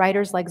argues that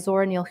writers like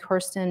Zora Neale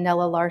Hurston,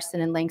 Nella Larson,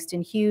 and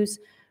Langston Hughes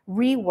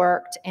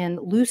reworked and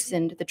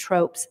loosened the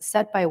tropes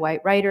set by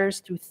white writers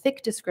through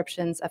thick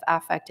descriptions of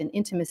affect and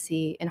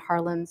intimacy in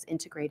Harlem's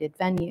integrated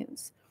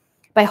venues.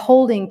 By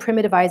holding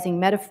primitivizing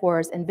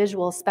metaphors and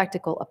visual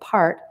spectacle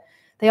apart,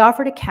 they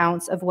offered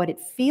accounts of what it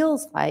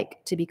feels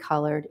like to be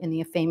colored in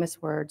the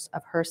famous words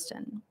of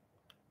Hurston.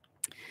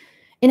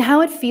 In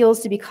How It Feels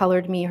to Be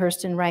Colored Me,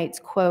 Hurston writes,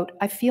 quote,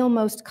 I feel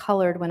most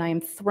colored when I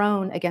am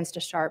thrown against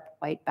a sharp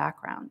white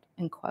background,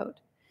 end quote.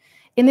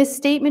 In this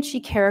statement, she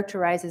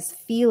characterizes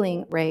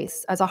feeling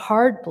race as a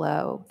hard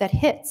blow that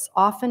hits,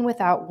 often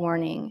without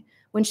warning,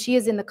 when she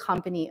is in the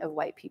company of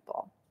white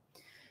people.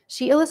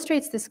 She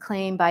illustrates this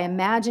claim by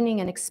imagining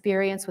an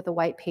experience with a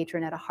white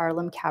patron at a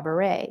Harlem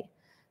cabaret.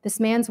 This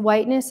man's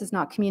whiteness is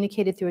not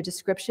communicated through a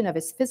description of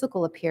his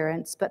physical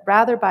appearance, but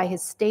rather by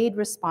his staid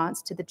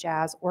response to the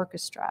jazz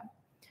orchestra.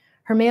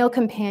 Her male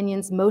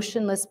companion's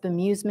motionless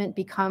bemusement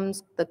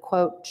becomes the,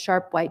 quote,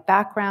 sharp white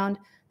background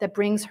that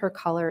brings her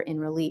color in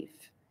relief.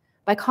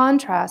 By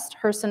contrast,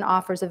 Hurston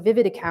offers a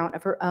vivid account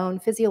of her own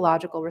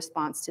physiological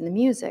response to the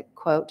music,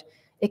 quote,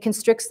 it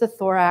constricts the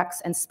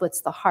thorax and splits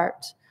the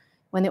heart.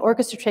 When the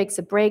orchestra takes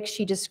a break,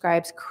 she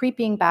describes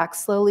creeping back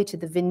slowly to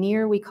the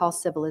veneer we call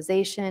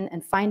civilization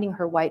and finding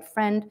her white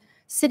friend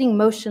sitting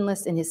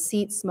motionless in his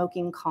seat,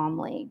 smoking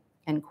calmly,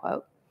 end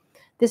quote.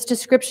 This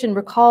description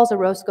recalls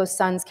Orozco's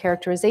son's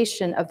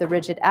characterization of the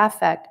rigid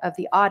affect of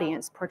the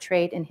audience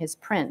portrayed in his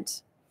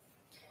print.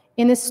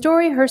 In this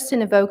story,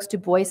 Hurston evokes Du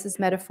Bois's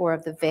metaphor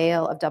of the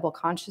veil of double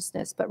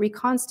consciousness, but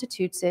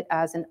reconstitutes it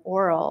as an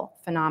oral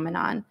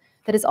phenomenon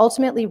that is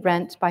ultimately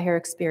rent by her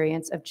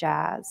experience of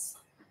jazz.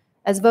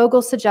 As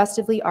Vogel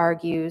suggestively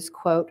argues,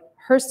 quote,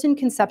 Hurston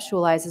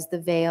conceptualizes the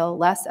veil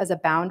less as a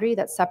boundary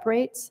that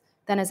separates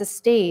than as a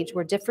stage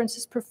where difference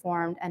is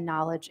performed and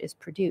knowledge is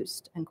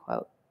produced, end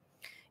quote.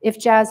 If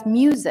jazz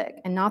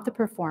music, and not the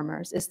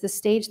performers, is the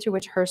stage through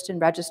which Hurston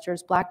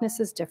registers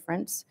Blackness's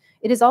difference,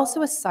 it is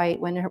also a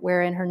site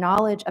wherein her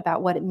knowledge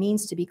about what it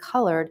means to be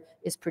colored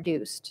is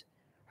produced.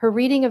 Her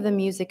reading of the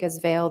music as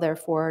veil,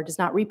 therefore, does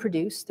not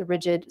reproduce the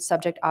rigid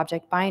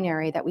subject-object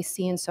binary that we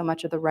see in so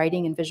much of the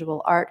writing and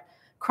visual art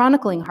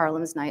chronicling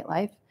Harlem's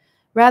nightlife.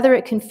 Rather,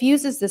 it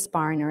confuses this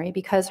binary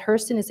because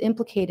Hurston is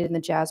implicated in the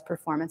jazz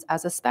performance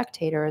as a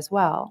spectator as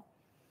well.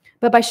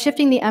 But by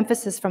shifting the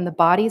emphasis from the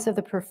bodies of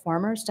the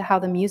performers to how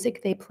the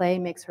music they play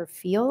makes her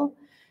feel,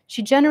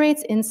 she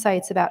generates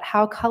insights about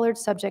how colored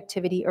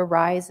subjectivity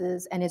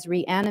arises and is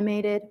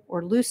reanimated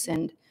or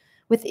loosened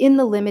within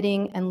the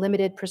limiting and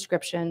limited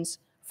prescriptions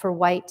for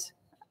white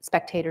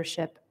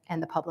spectatorship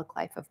and the public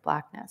life of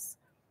Blackness.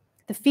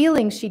 The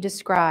feelings she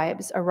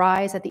describes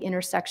arise at the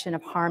intersection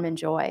of harm and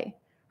joy.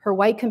 Her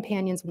white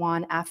companion's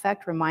wan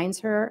affect reminds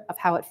her of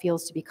how it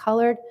feels to be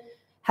colored,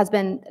 has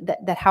been,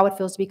 that how it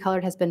feels to be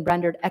colored has been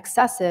rendered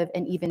excessive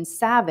and even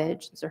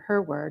savage, these are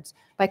her words,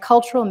 by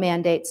cultural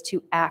mandates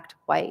to act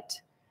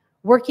white.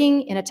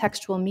 Working in a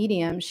textual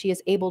medium, she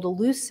is able to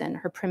loosen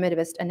her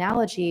primitivist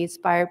analogies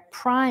by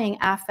prying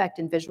affect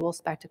and visual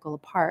spectacle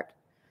apart.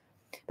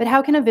 But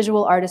how can a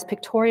visual artist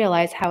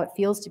pictorialize how it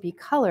feels to be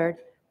colored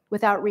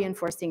without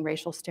reinforcing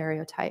racial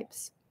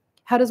stereotypes?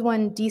 How does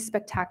one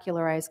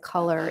despectacularize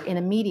color in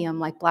a medium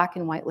like black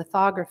and white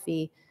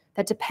lithography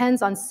that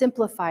depends on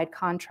simplified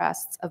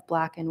contrasts of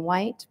black and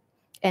white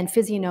and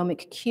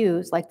physiognomic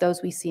cues like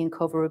those we see in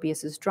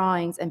Covarrubias's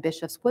drawings and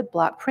Bishop's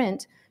woodblock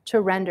print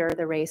to render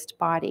the raced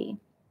body?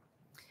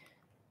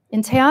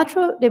 In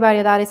Teatro de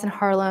Variedades in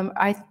Harlem,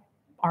 I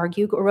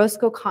argue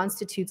Orozco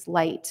constitutes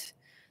light,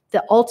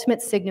 the ultimate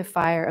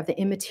signifier of the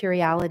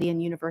immateriality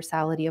and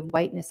universality of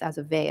whiteness as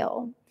a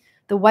veil.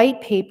 The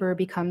white paper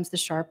becomes the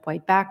sharp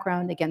white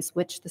background against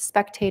which the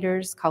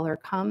spectator's color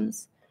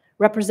comes.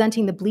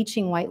 Representing the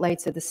bleaching white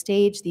lights of the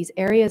stage, these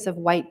areas of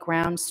white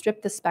ground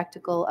strip the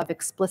spectacle of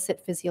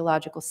explicit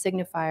physiological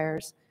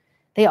signifiers.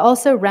 They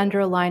also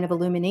render a line of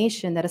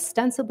illumination that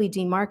ostensibly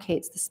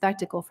demarcates the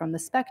spectacle from the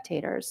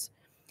spectators.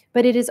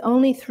 But it is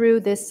only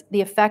through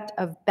the effect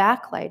of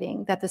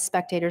backlighting that the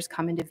spectators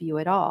come into view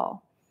at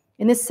all.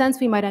 In this sense,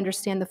 we might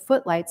understand the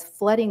footlights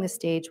flooding the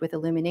stage with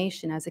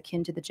illumination as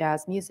akin to the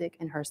jazz music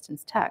in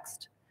Hurston's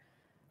text.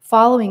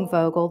 Following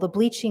Vogel, the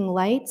bleaching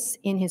lights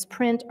in his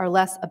print are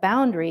less a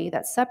boundary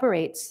that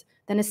separates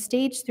than a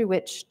stage through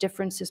which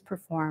difference is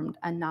performed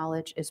and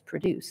knowledge is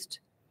produced.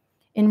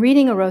 In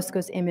reading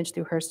Orozco's image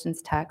through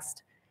Hurston's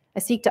text, I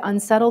seek to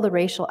unsettle the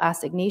racial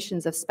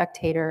assignations of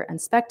spectator and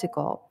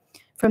spectacle.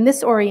 From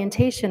this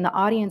orientation, the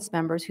audience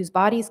members whose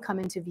bodies come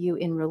into view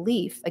in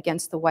relief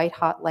against the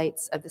white-hot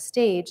lights of the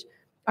stage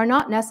are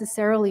not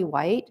necessarily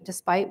white,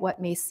 despite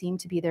what may seem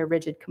to be their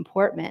rigid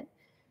comportment.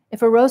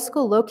 If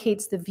Orozco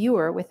locates the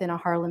viewer within a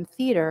Harlem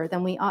theater,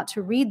 then we ought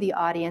to read the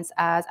audience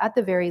as, at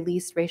the very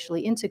least, racially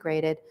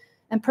integrated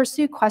and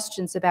pursue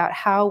questions about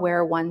how,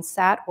 where one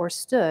sat or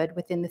stood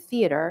within the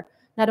theater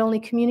not only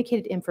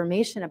communicated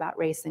information about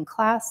race and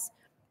class,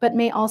 but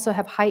may also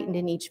have heightened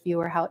in each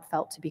viewer how it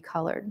felt to be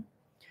colored.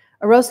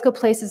 Orozco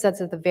places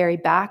us at the very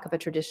back of a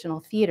traditional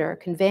theater,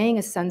 conveying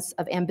a sense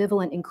of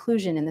ambivalent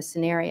inclusion in the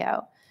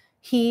scenario.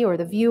 He, or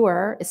the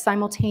viewer, is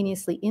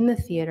simultaneously in the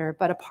theater,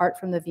 but apart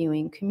from the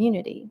viewing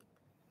community.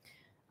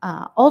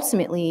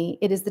 Ultimately,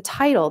 it is the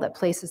title that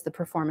places the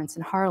performance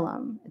in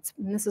Harlem.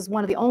 And this is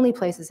one of the only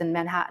places in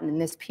Manhattan in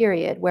this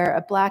period where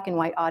a black and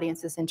white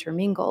audience is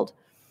intermingled,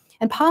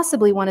 and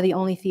possibly one of the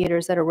only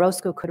theaters that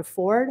Orozco could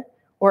afford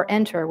or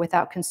enter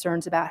without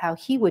concerns about how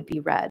he would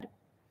be read.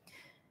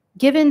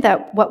 Given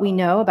that what we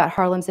know about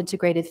Harlem's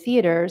integrated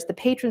theaters, the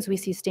patrons we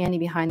see standing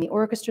behind the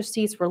orchestra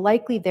seats were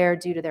likely there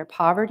due to their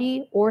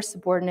poverty or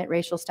subordinate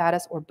racial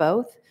status or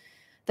both.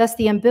 Thus,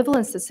 the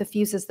ambivalence that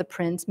suffuses the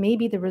print may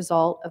be the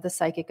result of the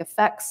psychic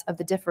effects of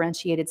the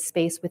differentiated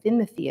space within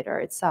the theater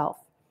itself.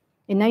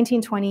 In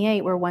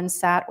 1928, where one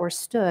sat or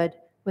stood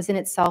was in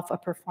itself a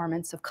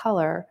performance of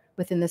color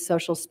within the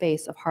social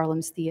space of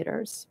Harlem's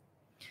theaters.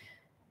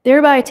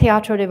 Thereby,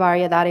 Teatro de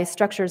Variedades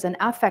structures an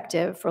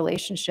affective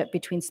relationship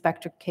between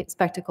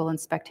spectacle and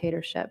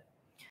spectatorship.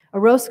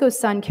 Orozco's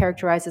son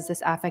characterizes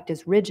this affect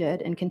as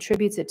rigid and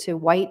attributes it to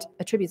white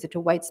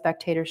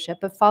spectatorship,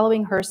 but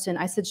following Hurston,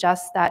 I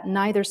suggest that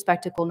neither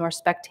spectacle nor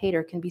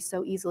spectator can be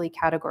so easily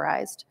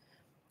categorized.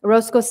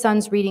 Orozco's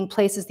son's reading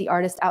places the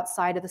artist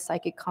outside of the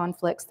psychic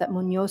conflicts that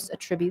Muñoz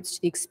attributes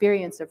to the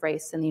experience of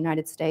race in the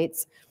United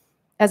States.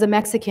 As a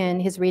Mexican,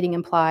 his reading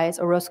implies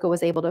Orozco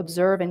was able to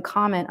observe and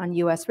comment on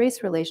US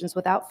race relations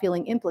without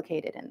feeling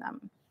implicated in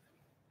them.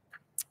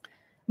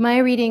 My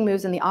reading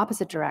moves in the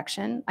opposite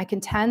direction. I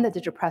contend that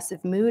the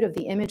depressive mood of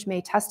the image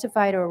may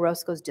testify to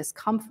Orozco's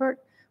discomfort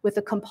with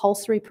the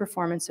compulsory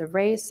performance of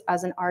race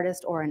as an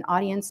artist or an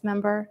audience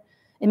member.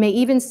 It may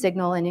even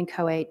signal an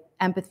inchoate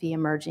empathy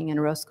emerging in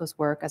Orozco's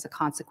work as a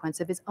consequence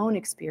of his own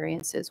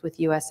experiences with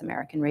US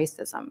American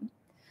racism.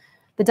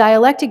 The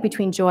dialectic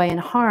between joy and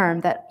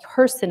harm that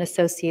Hurston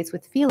associates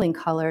with feeling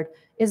colored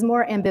is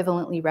more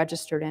ambivalently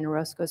registered in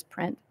Orozco's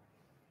print.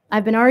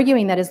 I've been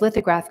arguing that his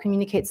lithograph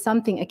communicates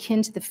something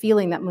akin to the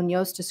feeling that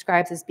Muñoz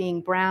describes as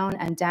being brown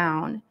and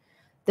down.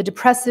 The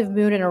depressive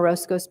mood in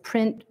Orozco's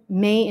print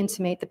may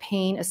intimate the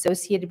pain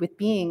associated with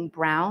being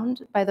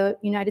browned by the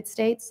United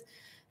States,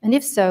 and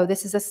if so,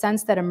 this is a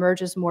sense that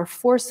emerges more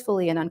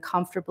forcefully and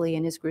uncomfortably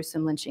in his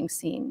gruesome lynching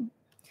scene.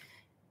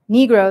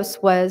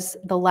 Negros was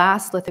the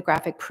last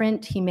lithographic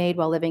print he made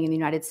while living in the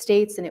United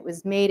States, and it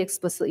was made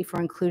explicitly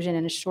for inclusion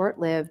in a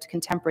short-lived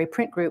contemporary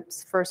print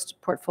group's first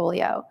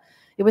portfolio.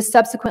 It was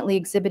subsequently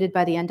exhibited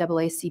by the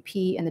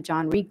NAACP and the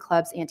John Reed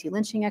Club's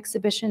anti-lynching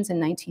exhibitions in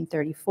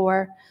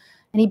 1934,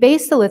 and he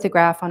based the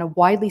lithograph on a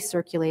widely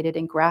circulated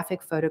and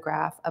graphic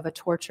photograph of a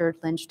tortured,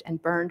 lynched,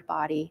 and burned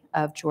body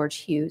of George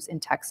Hughes in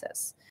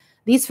Texas.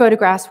 These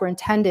photographs were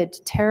intended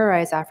to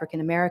terrorize African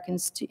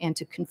Americans and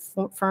to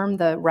confirm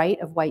the right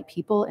of white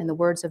people, in the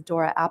words of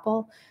Dora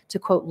Apple, to,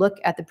 quote, look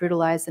at the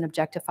brutalized and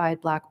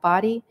objectified Black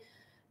body.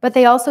 But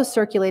they also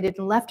circulated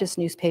in leftist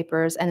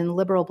newspapers and in the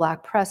liberal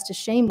Black press to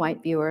shame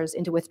white viewers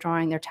into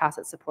withdrawing their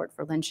tacit support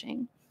for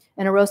lynching.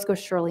 And Orozco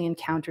surely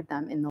encountered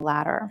them in the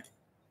latter.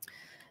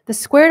 The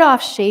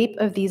squared-off shape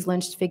of these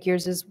lynched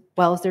figures, as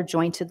well as their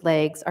jointed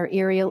legs, are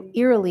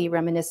eerily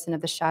reminiscent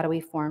of the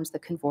shadowy forms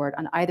that convored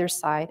on either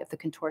side of the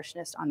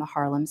contortionist on the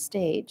Harlem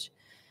stage.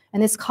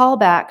 And this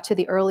callback to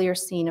the earlier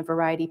scene of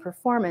variety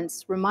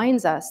performance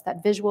reminds us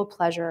that visual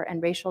pleasure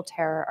and racial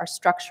terror are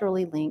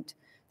structurally linked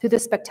through the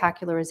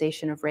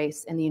spectacularization of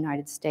race in the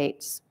United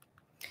States.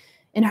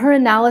 In her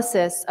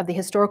analysis of the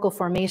historical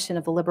formation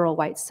of the liberal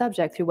white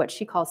subject through what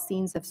she calls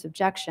scenes of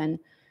subjection,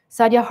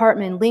 Saidiya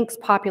Hartman links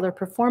popular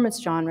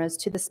performance genres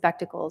to the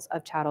spectacles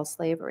of chattel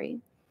slavery.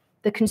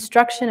 The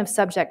construction of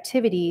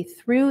subjectivity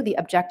through the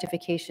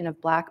objectification of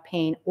Black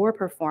pain or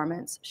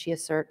performance, she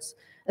asserts,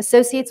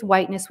 associates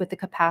whiteness with the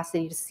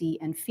capacity to see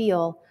and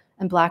feel,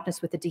 and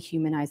Blackness with the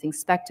dehumanizing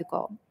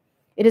spectacle.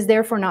 It is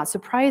therefore not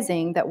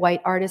surprising that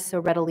white artists so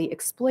readily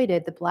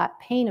exploited the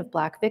pain of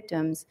Black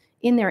victims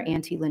in their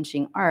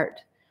anti-lynching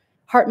art.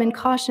 Hartman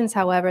cautions,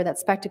 however, that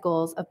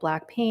spectacles of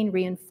Black pain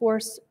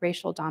reinforce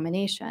racial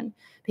domination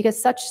because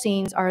such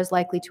scenes are as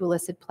likely to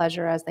elicit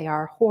pleasure as they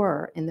are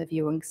horror in the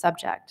viewing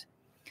subject.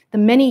 The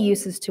many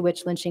uses to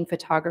which lynching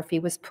photography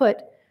was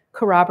put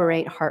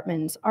corroborate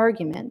Hartman's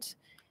argument,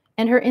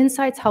 and her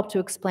insights help to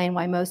explain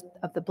why most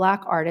of the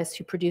Black artists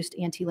who produced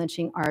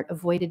anti-lynching art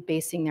avoided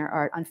basing their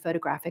art on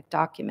photographic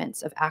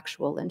documents of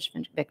actual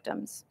lynchment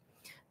victims.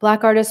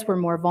 Black artists were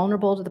more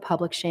vulnerable to the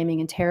public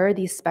shaming and terror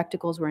these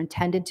spectacles were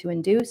intended to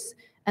induce,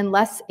 and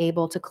less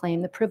able to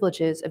claim the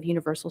privileges of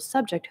universal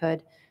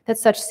subjecthood that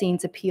such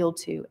scenes appealed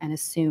to and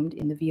assumed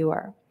in the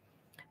viewer.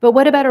 But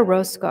what about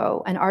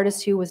Orozco, an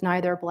artist who was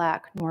neither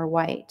Black nor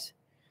white?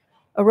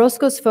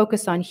 Orozco's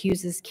focus on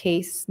Hughes's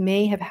case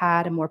may have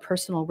had a more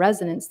personal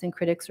resonance than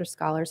critics or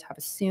scholars have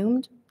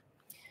assumed.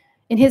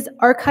 In his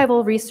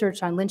archival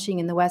research on lynching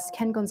in the West,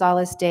 Ken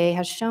Gonzalez-Day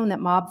has shown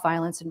that mob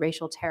violence and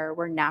racial terror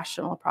were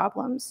national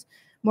problems.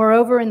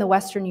 Moreover, in the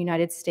Western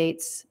United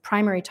States,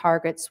 primary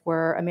targets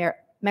were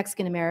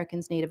Mexican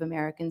Americans, Native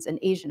Americans, and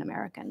Asian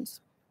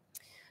Americans.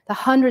 The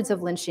hundreds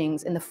of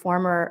lynchings in the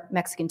former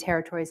Mexican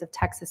territories of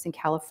Texas and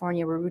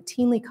California were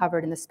routinely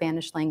covered in the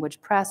Spanish language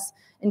press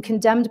and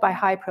condemned by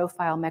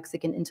high-profile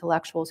Mexican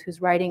intellectuals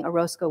whose writing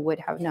Orozco would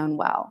have known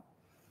well.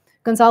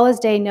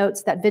 Gonzalez-Day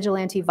notes that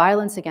vigilante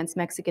violence against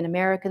Mexican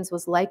Americans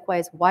was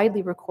likewise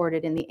widely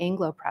recorded in the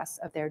Anglo press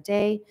of their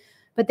day,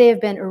 but they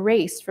have been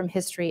erased from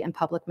history and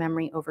public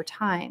memory over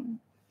time.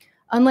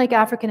 Unlike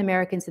African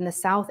Americans in the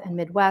South and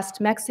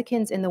Midwest,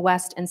 Mexicans in the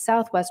West and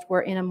Southwest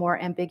were in a more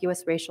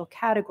ambiguous racial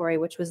category,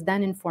 which was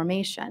then in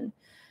formation,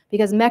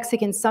 because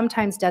Mexicans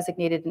sometimes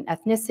designated an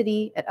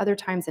ethnicity, at other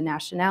times a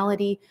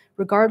nationality,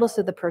 regardless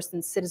of the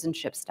person's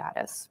citizenship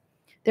status.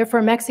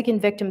 Therefore, Mexican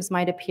victims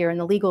might appear in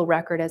the legal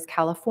record as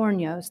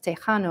Californios,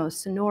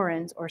 Tejanos,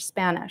 Sonorans, or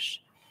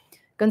Spanish.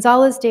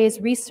 Gonzalez-Day's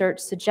research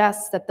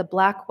suggests that the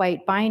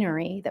Black-white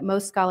binary that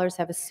most scholars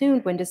have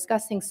assumed when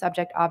discussing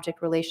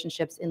subject-object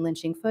relationships in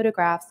lynching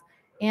photographs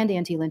and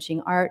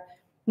anti-lynching art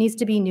needs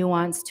to be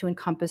nuanced to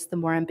encompass the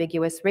more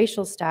ambiguous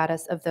racial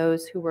status of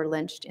those who were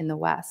lynched in the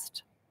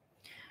West.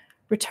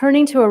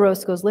 Returning to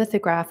Orozco's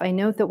lithograph, I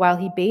note that while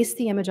he based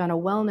the image on a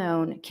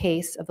well-known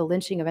case of the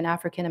lynching of an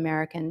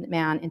African-American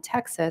man in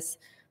Texas,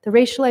 the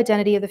racial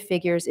identity of the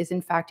figures is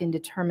in fact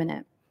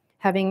indeterminate.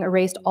 Having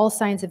erased all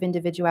signs of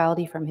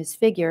individuality from his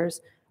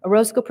figures,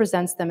 Orozco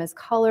presents them as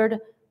colored,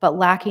 but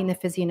lacking the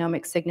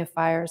physiognomic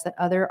signifiers that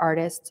other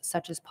artists,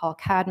 such as Paul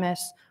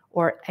Cadmus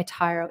or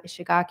Itairo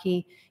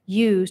Ishigaki,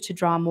 use to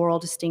draw moral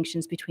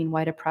distinctions between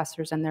white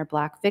oppressors and their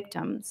Black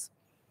victims.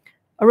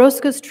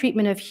 Orozco's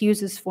treatment of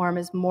Hughes's form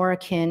is more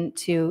akin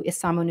to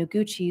Isamu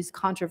Noguchi's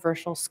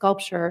controversial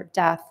sculpture,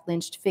 Death,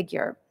 Lynched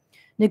Figure.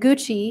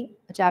 Noguchi,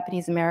 a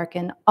Japanese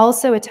American,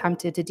 also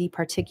attempted to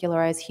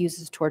departicularize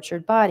Hughes's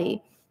tortured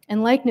body.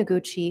 And like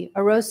Noguchi,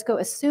 Orozco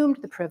assumed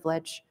the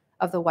privilege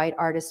of the white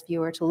artist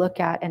viewer to look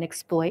at and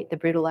exploit the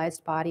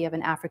brutalized body of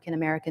an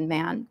African-American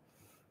man.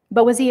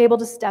 But was he able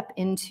to step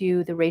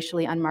into the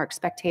racially unmarked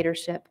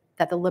spectatorship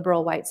that the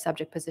liberal white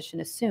subject position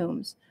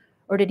assumes?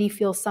 Or did he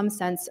feel some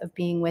sense of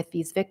being with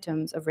these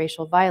victims of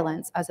racial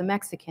violence as a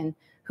Mexican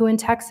who in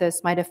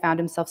Texas might have found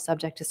himself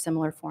subject to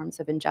similar forms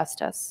of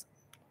injustice?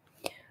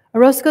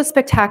 Orozco's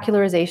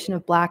spectacularization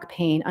of Black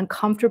pain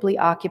uncomfortably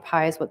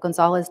occupies what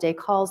Gonzalez-Day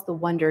calls the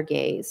wonder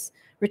gaze,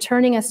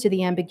 returning us to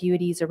the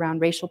ambiguities around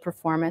racial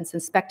performance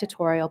and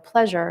spectatorial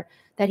pleasure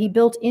that he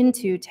built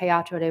into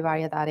Teatro de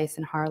Variedades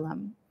in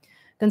Harlem.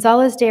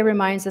 Gonzalez-Day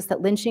reminds us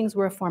that lynchings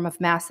were a form of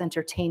mass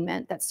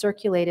entertainment that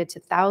circulated to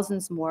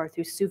thousands more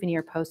through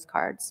souvenir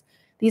postcards.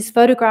 These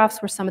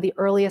photographs were some of the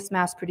earliest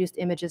mass-produced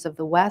images of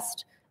the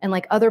West, and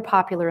like other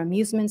popular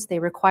amusements, they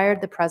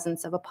required the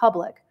presence of a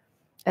public,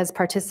 as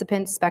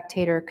participant,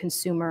 spectator,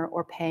 consumer,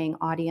 or paying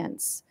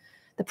audience.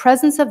 The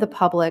presence of the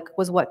public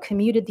was what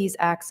commuted these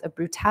acts of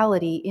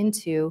brutality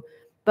into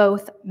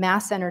both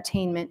mass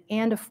entertainment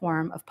and a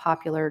form of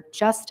popular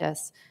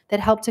justice that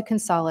helped to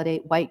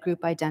consolidate white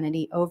group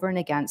identity over and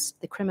against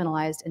the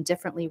criminalized and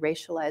differently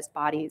racialized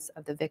bodies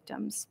of the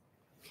victims.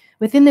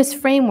 Within this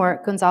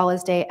framework,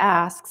 Gonzalez Day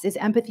asks, is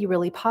empathy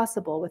really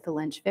possible with a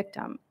lynch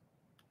victim?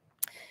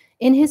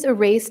 In his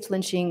Erased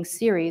Lynching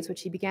series,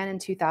 which he began in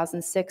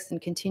 2006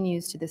 and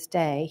continues to this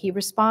day, he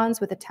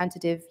responds with a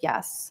tentative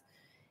yes.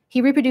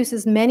 He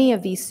reproduces many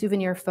of these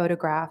souvenir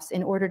photographs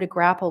in order to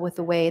grapple with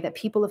the way that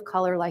people of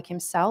color like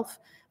himself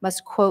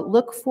must, quote,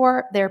 look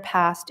for their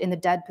past in the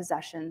dead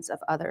possessions of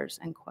others,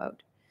 end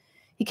quote.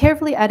 He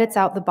carefully edits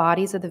out the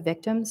bodies of the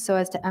victims so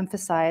as to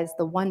emphasize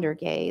the wonder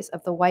gaze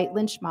of the white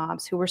lynch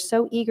mobs who were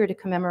so eager to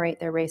commemorate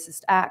their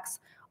racist acts,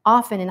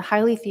 often in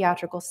highly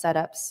theatrical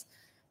setups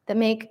that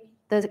make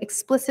the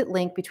explicit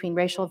link between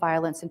racial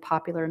violence and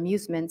popular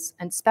amusements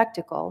and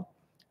spectacle,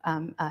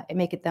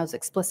 make it those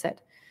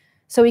explicit.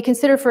 So we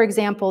consider, for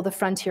example, the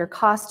frontier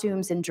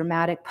costumes and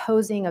dramatic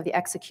posing of the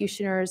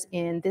executioners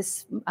in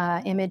this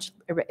image,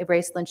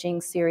 Erased Lynching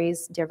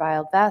series, Der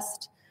Wild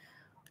West,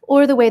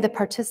 or the way the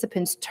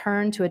participants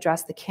turn to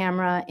address the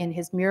camera in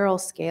his mural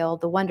scale,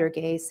 The Wonder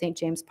Gaze, St.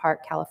 James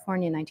Park,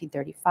 California,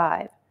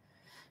 1935.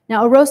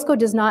 Now, Orozco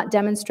does not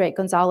demonstrate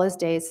Gonzalez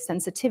Day's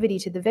sensitivity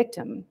to the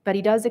victim, but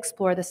he does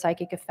explore the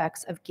psychic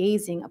effects of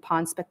gazing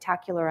upon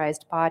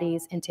spectacularized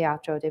bodies in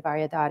Teatro de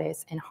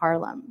Variedades in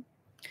Harlem.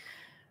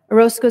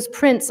 Orozco's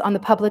prints on the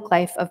public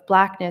life of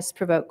Blackness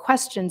provoke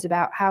questions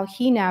about how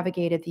he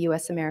navigated the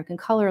US-American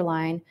color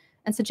line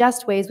and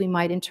suggest ways we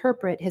might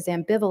interpret his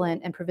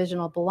ambivalent and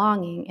provisional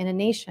belonging in a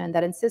nation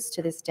that insists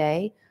to this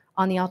day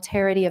on the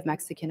alterity of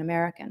Mexican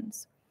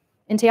Americans.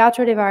 In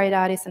Teatro de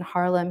Variedades in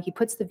Harlem, he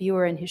puts the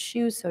viewer in his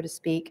shoes, so to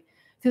speak,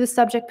 through the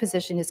subject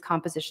position his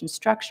composition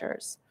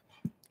structures.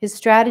 His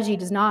strategy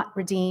does not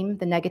redeem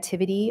the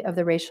negativity of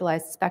the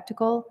racialized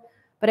spectacle,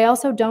 but I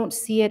also don't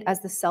see it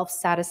as the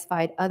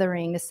self-satisfied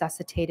othering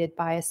necessitated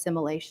by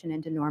assimilation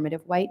into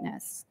normative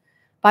whiteness.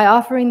 By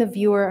offering the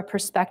viewer a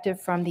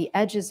perspective from the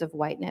edges of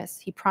whiteness,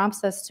 he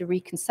prompts us to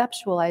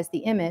reconceptualize the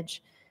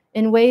image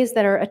in ways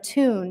that are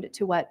attuned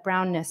to what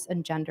brownness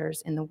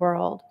engenders in the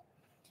world.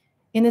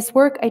 In this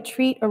work, I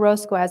treat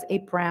Orozco as a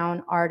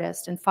brown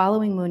artist, and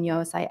following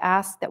Muñoz, I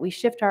ask that we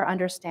shift our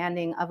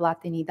understanding of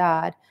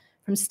Latinidad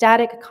from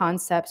static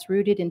concepts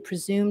rooted in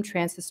presumed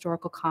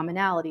transhistorical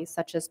commonalities,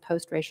 such as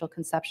post-racial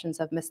conceptions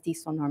of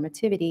mestizo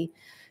normativity,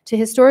 to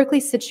historically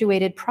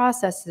situated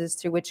processes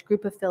through which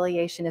group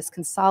affiliation is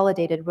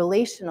consolidated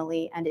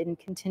relationally and in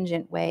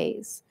contingent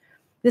ways.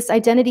 This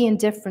identity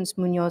indifference,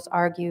 Muñoz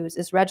argues,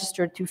 is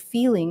registered through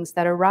feelings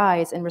that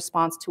arise in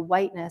response to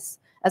whiteness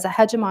as a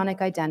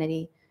hegemonic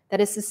identity that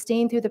is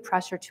sustained through the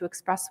pressure to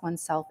express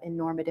oneself in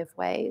normative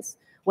ways,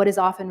 what is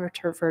often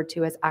referred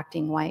to as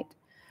acting white.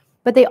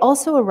 But they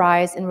also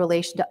arise in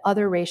relation to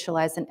other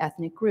racialized and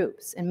ethnic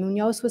groups, and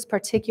Muñoz was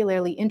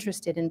particularly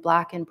interested in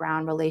Black and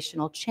brown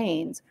relational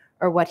chains,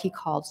 or what he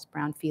calls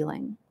brown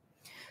feeling.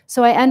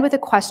 So I end with a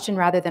question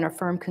rather than a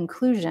firm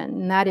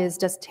conclusion, and that is,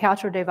 does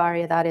Teatro de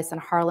Variedades in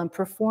Harlem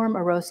perform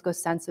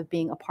Orozco's sense of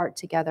being apart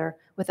together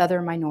with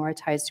other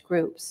minoritized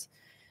groups?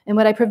 And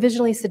what I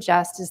provisionally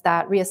suggest is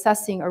that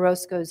reassessing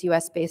Orozco's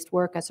US-based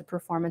work as a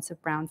performance of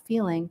brown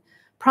feeling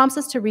prompts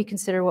us to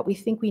reconsider what we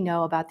think we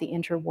know about the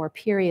interwar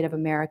period of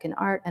American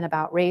art and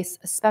about race,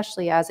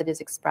 especially as it is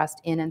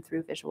expressed in and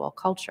through visual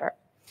culture.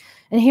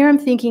 And here I'm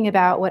thinking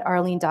about what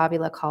Arlene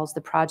Davila calls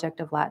the project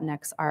of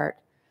Latinx art.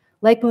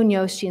 Like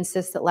Muñoz, she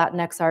insists that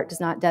Latinx art does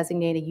not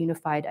designate a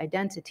unified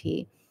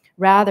identity.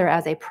 Rather,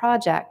 as a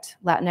project,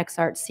 Latinx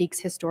art seeks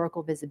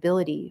historical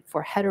visibility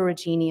for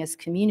heterogeneous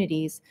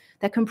communities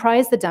that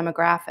comprise the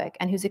demographic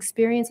and whose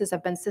experiences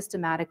have been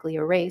systematically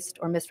erased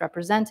or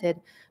misrepresented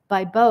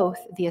by both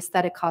the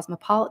aesthetic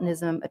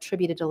cosmopolitanism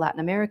attributed to Latin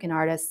American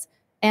artists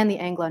and the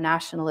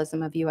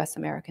Anglo-nationalism of US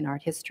American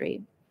art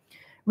history.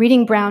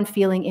 Reading brown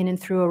feeling in and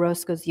through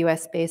Orozco's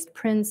US-based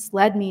prints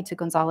led me to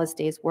Gonzalez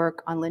Day's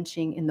work on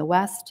lynching in the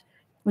West,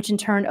 which in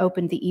turn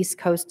opened the East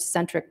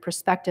Coast-centric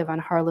perspective on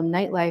Harlem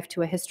nightlife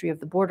to a history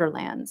of the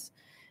borderlands.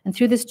 And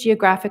through this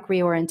geographic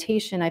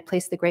reorientation, I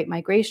place the Great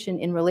Migration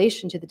in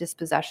relation to the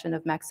dispossession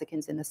of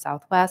Mexicans in the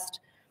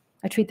Southwest.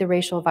 I treat the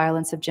racial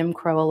violence of Jim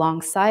Crow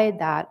alongside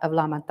that of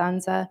La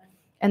Matanza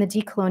and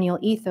the decolonial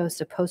ethos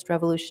of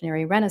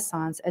post-revolutionary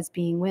Renaissance as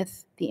being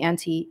with the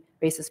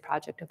anti-racist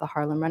project of the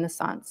Harlem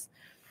Renaissance.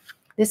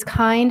 This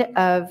kind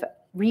of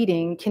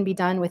reading can be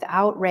done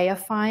without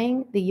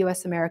reifying the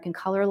US-American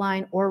color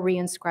line or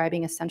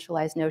reinscribing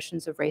essentialized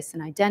notions of race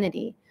and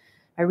identity.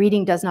 My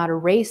reading does not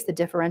erase the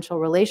differential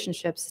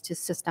relationships to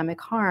systemic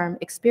harm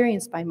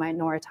experienced by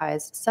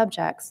minoritized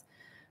subjects,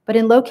 but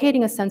in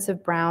locating a sense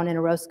of brown in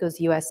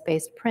Orozco's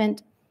US-based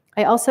print,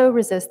 I also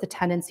resist the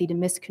tendency to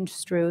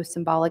misconstrue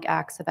symbolic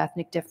acts of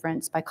ethnic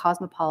difference by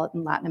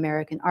cosmopolitan Latin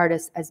American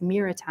artists as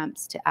mere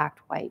attempts to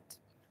act white.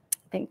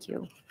 Thank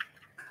you.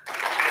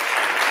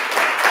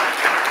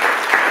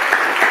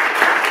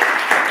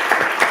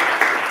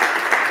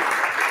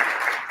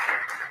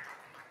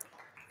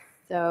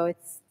 So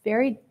it's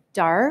very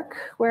dark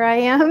where I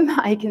am.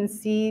 I can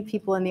see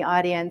people in the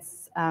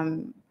audience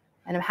And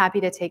I'm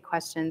happy to take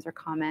questions or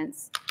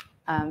comments.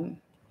 I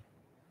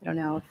don't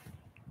know if you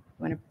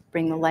want to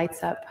bring the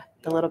lights up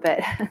a little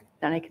bit,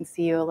 then I can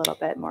see you a little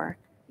bit more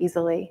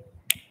easily.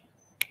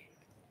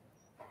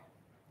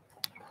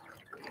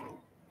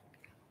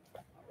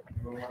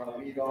 You want to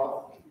lead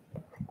off?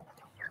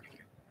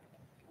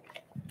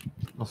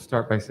 I'll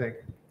start by saying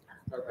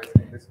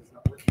this is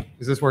not working.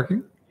 Is this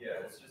working? Yeah,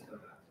 it's just a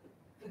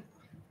mask.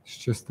 It's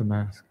just the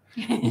mask.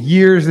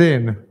 Years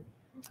in,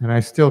 and I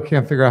still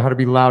can't figure out how to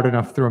be loud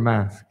enough through a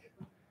mask.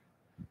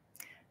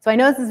 So I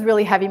know this is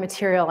really heavy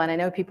material, and I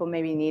know people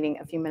may be needing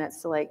a few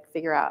minutes to like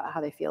figure out how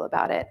they feel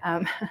about it.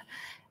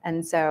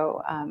 And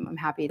so I'm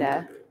happy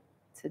to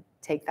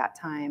take that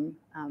time.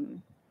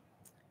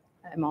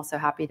 I'm also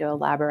happy to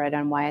elaborate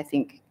on why I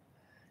think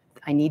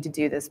I need to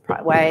do this,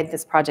 why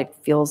this project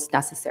feels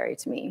necessary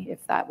to me,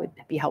 if that would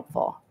be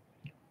helpful.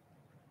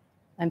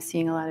 I'm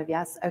seeing a lot of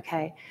yes.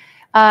 Okay.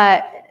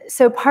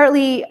 So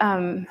partly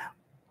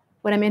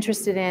what I'm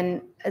interested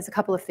in is a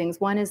couple of things.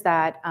 One is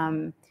that,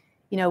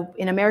 you know,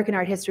 in American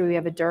art history, we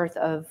have a dearth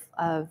of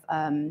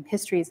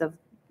histories of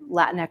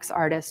Latinx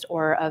artists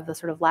or of the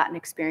sort of Latin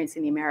experience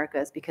in the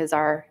Americas, because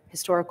our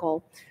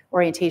historical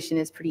orientation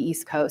is pretty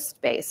East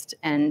Coast based,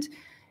 and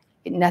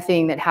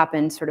nothing that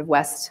happened sort of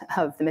west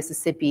of the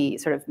Mississippi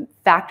sort of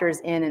factors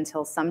in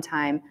until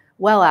sometime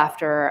well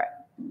after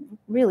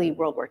really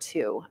World War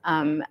II.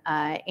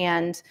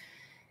 And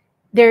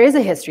there is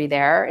a history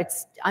there.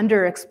 It's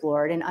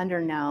underexplored and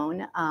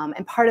underknown.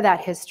 And part of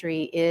that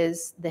history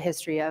is the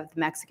history of the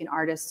Mexican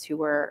artists who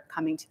were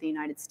coming to the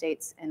United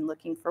States and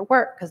looking for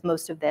work, because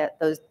most of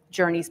those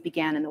journeys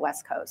began in the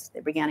West Coast.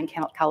 They began in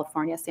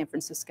California, San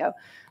Francisco,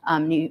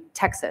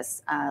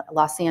 Texas,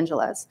 Los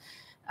Angeles.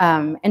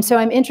 And so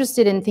I'm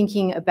interested in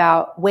thinking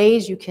about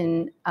ways you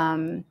can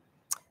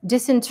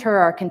disinter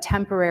our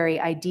contemporary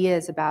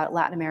ideas about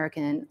Latin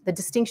American, the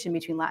distinction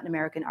between Latin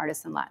American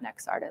artists and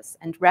Latinx artists,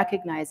 and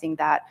recognizing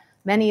that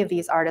many of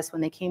these artists,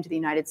 when they came to the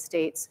United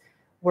States,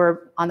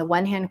 were on the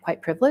one hand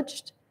quite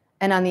privileged,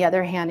 and on the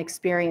other hand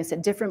experienced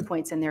at different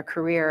points in their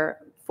career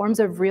forms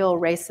of real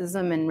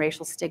racism and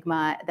racial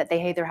stigma that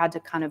they either had to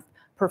kind of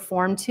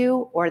perform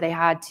to or they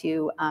had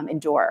to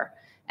endure.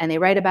 And they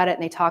write about it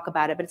and they talk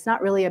about it, but it's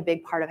not really a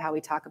big part of how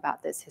we talk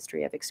about this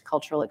history of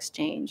cultural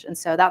exchange. And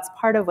so that's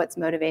part of what's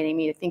motivating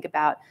me to think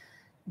about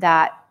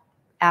that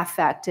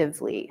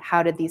affectively.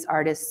 How did these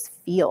artists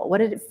feel? What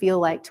did it feel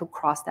like to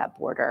cross that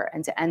border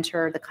and to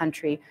enter the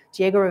country?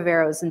 Diego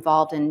Rivera was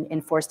involved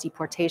in forced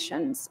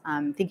deportations,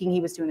 thinking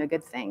he was doing a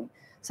good thing.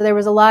 So there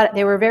was a lot,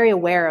 they were very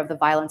aware of the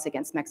violence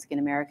against Mexican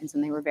Americans,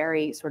 and they were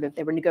very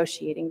they were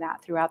negotiating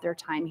that throughout their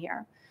time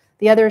here.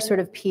 The other sort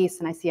of piece,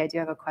 and I see I do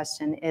have a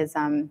question, is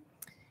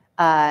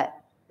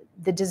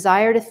the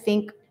desire to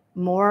think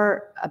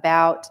more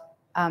about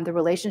the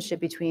relationship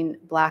between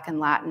Black and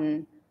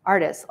Latin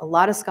artists. A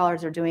lot of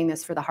scholars are doing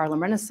this for the Harlem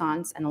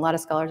Renaissance, and a lot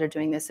of scholars are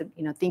doing this,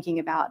 you know, thinking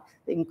about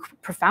the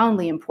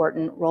profoundly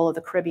important role of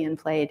the Caribbean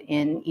played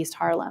in East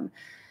Harlem.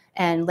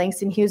 And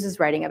Langston Hughes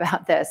is writing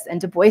about this, and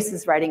Du Bois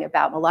is writing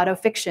about mulatto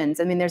fictions.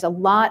 I mean, there's a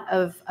lot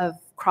of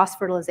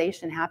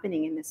cross-fertilization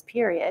happening in this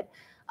period.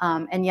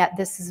 And yet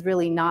this is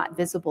really not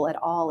visible at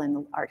all in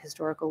the art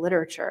historical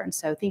literature. And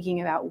so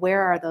thinking about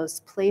where are those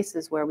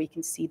places where we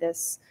can see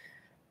this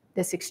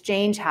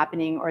exchange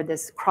happening or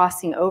this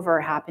crossing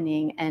over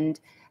happening, and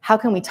how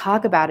can we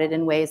talk about it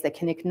in ways that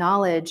can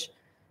acknowledge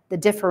the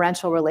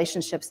differential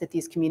relationships that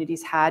these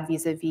communities had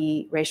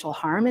vis-a-vis racial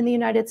harm in the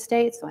United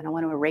States, so I don't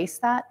want to erase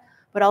that,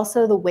 but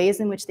also the ways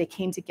in which they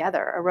came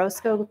together.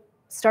 Orozco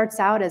starts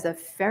out as a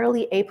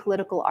fairly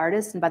apolitical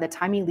artist, and by the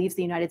time he leaves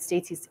the United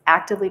States, he's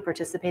actively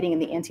participating in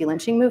the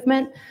anti-lynching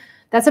movement.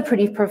 That's a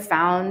pretty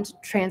profound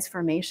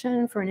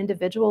transformation for an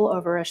individual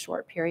over a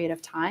short period of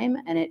time,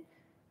 and it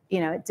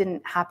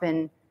didn't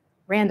happen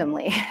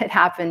randomly. It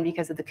happened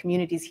because of the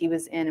communities he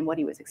was in and what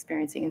he was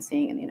experiencing and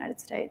seeing in the United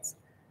States.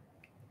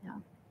 Yeah.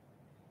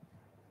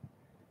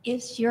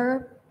 Is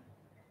your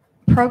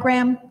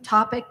program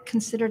topic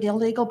considered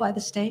illegal by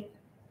the state?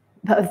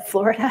 But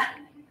Florida?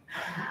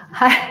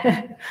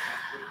 I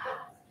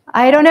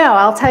don't know.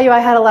 I'll tell you, I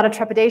had a lot of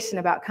trepidation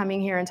about coming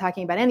here and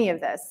talking about any of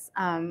this.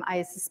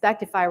 I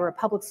suspect if I were a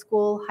public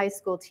school, high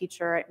school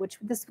teacher, which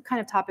this kind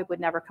of topic would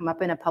never come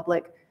up in a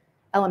public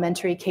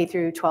elementary K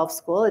through 12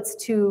 school. It's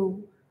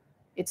too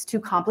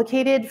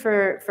complicated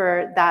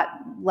for that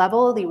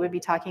level. You would be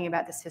talking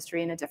about this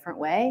history in a different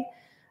way.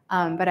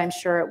 But I'm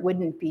sure it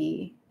wouldn't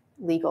be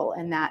legal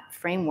in that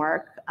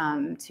framework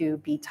to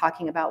be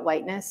talking about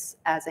whiteness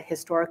as a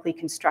historically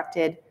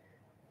constructed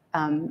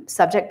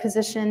subject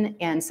position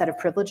and set of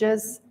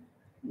privileges.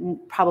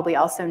 Probably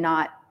also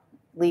not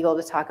legal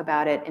to talk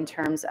about it in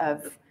terms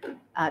of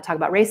talk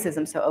about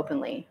racism so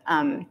openly.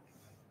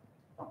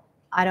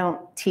 I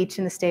don't teach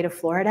in the state of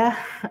Florida.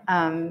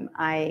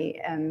 I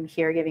am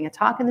here giving a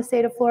talk in the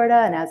state of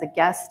Florida, and as a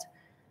guest,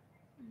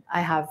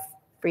 I have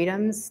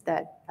freedoms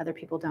that other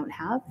people don't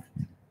have.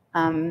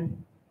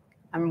 I'm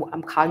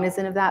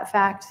cognizant of that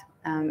fact,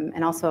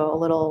 and also a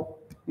little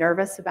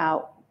nervous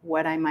about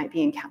what I might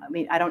be encountering. I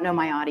mean, I don't know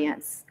my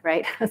audience,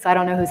 right? So I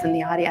don't know who's in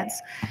the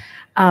audience.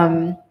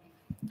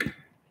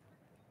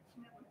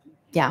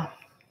 Yeah.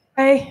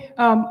 Hi,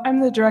 I'm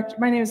the director.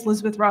 My name is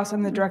Elizabeth Ross.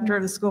 I'm the director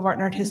of the School of Art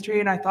and Art History,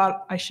 and I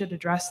thought I should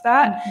address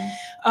that.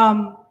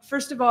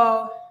 First of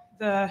all,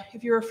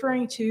 if you're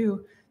referring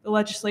to the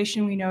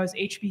legislation we know as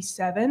HB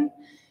 7,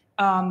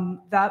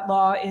 that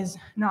law is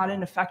not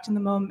in effect at the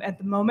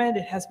moment.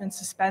 It has been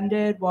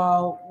suspended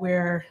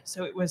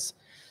so it was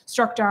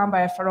struck down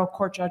by a federal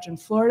court judge in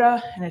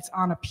Florida, and it's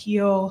on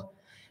appeal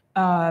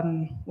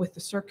with the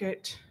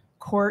circuit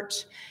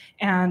court.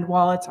 And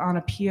while it's on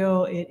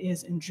appeal, it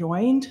is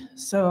enjoined.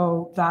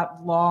 So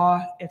that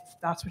law, if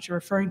that's what you're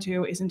referring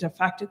to, isn't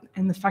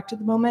in effect at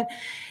the moment.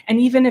 And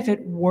even if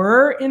it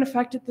were in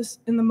effect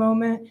in the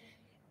moment,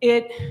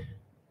 it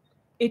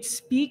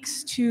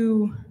speaks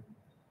to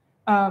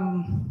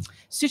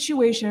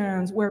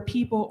situations where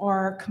people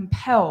are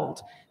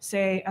compelled,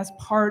 say, as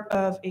part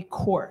of a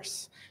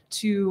course,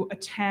 to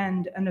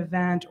attend an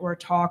event or a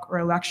talk or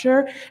a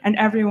lecture, and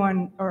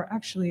everyone, or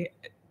actually,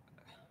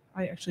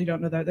 I actually don't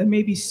know that. There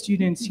may be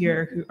students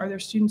here are there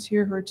students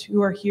here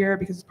who are here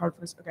because it's part of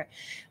this? Okay.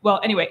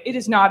 Well, anyway, it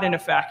is not in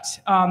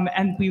effect,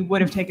 and we would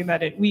have taken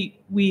that in.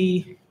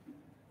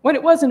 When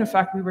it was in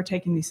effect, we were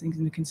taking these things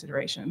into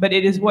consideration. But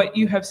it is what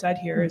you have said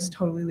here is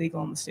totally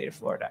legal in the state of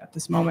Florida at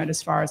this moment.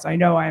 As far as I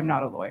know, I am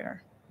not a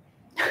lawyer.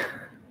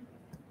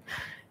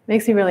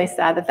 Makes me really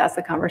sad that that's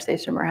the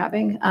conversation we're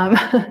having.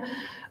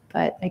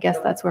 But I guess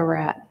that's where we're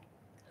at.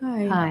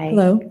 Hi. Hi.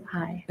 Hello.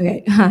 Hi.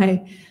 Okay.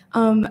 Hi.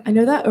 I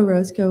know that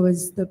Orozco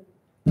was the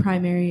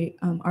primary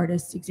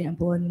artist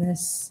example in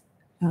this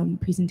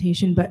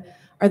presentation, but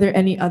are there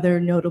any other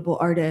notable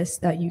artists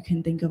that you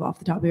can think of off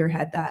the top of your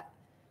head that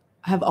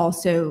have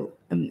also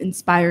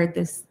inspired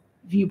this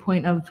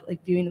viewpoint of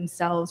like viewing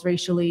themselves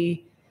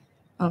racially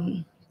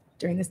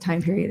during this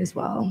time period as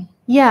well?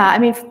 Yeah, I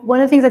mean, one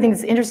of the things I think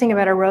is interesting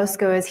about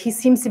Orozco is he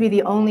seems to be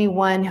the only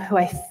one who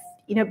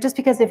just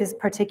because of his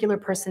particular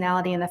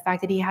personality and the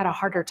fact that he had a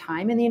harder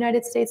time in the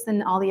United States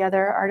than all the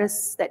other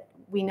artists that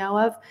we know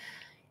of,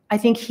 I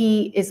think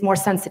he is more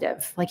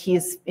sensitive. Like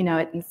he's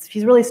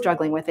really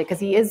struggling with it because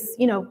he is,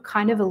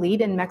 kind of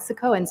elite in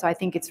Mexico. And so I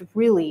think it's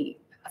really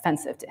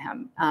offensive to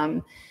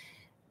him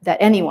that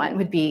anyone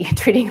would be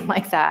treating him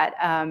like that.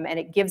 And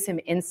it gives him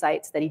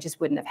insights that he just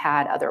wouldn't have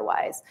had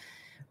otherwise.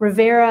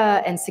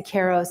 Rivera and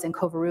Siqueiros and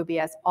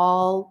Covarrubias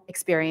all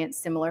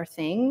experienced similar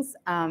things.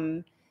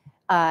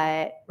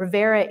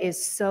 Rivera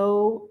is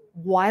so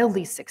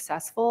wildly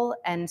successful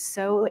and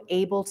so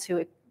able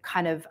to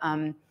kind of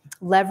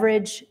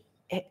leverage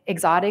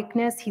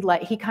exoticness.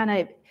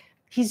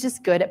 He's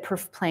just good at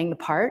playing the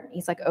part.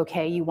 He's like,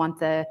 okay, you want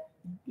the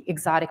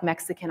exotic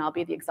Mexican, I'll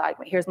be the exotic,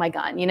 here's my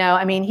gun.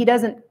 I mean, he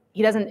doesn't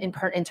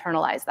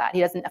internalize that.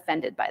 He doesn't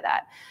offended by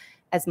that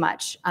as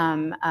much.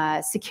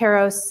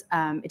 Siqueiros,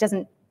 it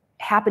doesn't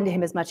happen to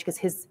him as much because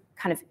his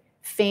kind of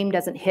fame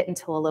doesn't hit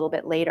until a little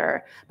bit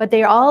later, but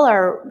they all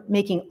are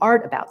making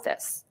art about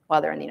this while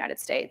they're in the United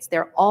States.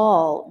 They're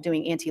all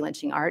doing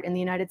anti-lynching art in the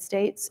United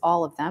States,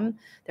 all of them.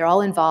 They're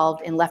all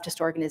involved in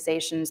leftist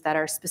organizations that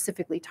are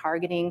specifically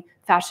targeting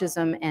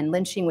fascism and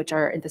lynching, which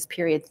are in this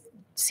period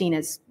seen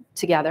as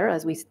together,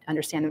 as we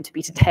understand them to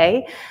be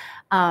today.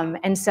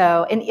 And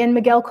so, in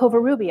Miguel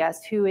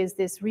Covarrubias, who is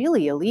this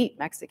really elite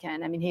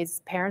Mexican, I mean, his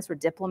parents were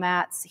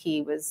diplomats.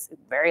 He was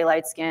very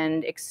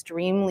light-skinned,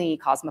 extremely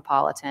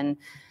cosmopolitan,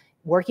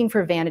 working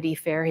for Vanity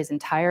Fair his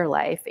entire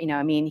life.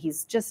 I mean,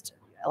 he's just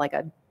like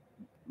a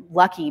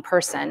lucky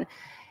person.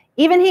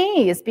 Even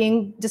he is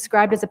being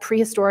described as a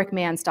prehistoric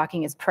man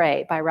stalking his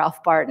prey by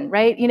Ralph Barton,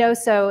 right?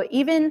 So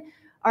even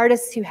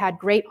artists who had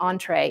great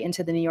entree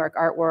into the New York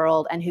art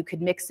world and who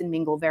could mix and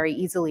mingle very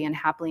easily and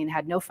happily and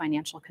had no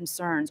financial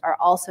concerns are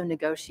also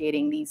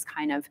negotiating these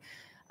kind of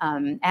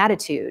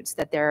attitudes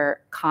that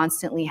they're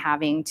constantly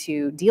having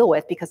to deal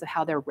with because of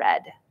how they're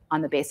read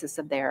on the basis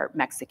of their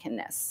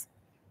Mexicanness.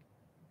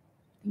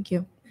 Thank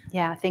you.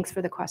 Yeah, thanks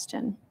for the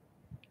question.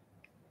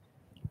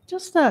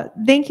 Just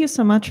thank you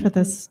so much for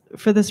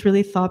this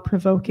really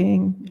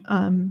thought-provoking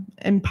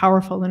and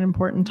powerful and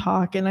important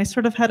talk. And I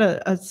sort of had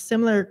a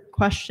similar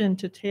question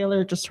to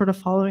Taylor, just sort of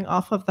following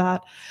off of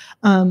that,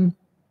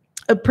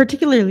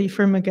 particularly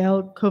for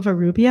Miguel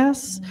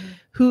Covarrubias,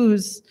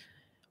 who's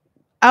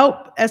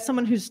out as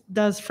someone who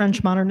does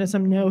French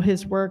modernism, know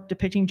his work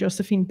depicting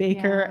Josephine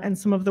Baker and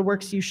some of the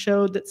works you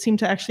showed that seem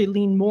to actually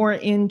lean more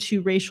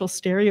into racial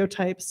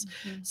stereotypes.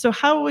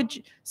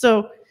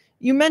 So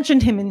you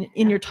mentioned him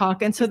in your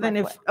talk, and so then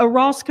if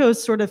Orozco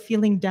is sort of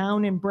feeling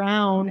down and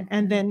brown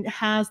and then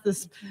has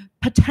this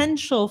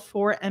potential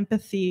for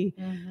empathy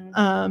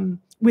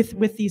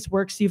with these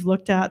works you've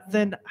looked at,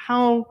 then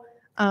how,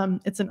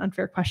 it's an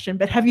unfair question,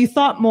 but have you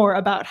thought more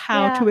about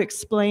how to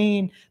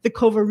explain the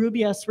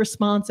Covarrubias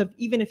response of,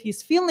 even if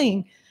he's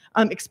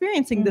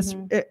experiencing this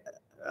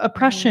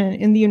oppression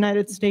in the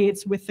United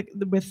States with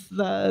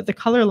the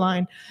color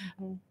line,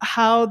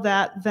 how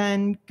that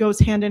then goes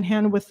hand in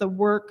hand with the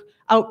work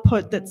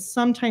output that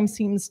sometimes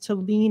seems to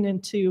lean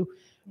into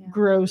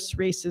gross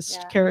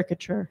racist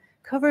caricature?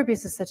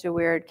 Covarrubias is such a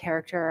weird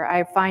character.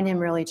 I find him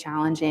really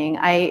challenging.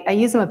 I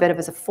use him a bit of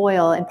as a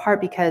foil, in part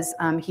because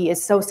he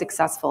is so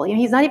successful. You know,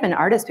 he's not even an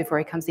artist before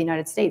he comes to the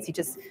United States. He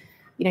just,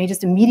 you know, he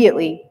just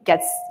immediately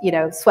gets, you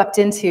know, swept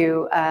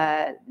into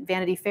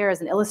Vanity Fair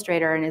as an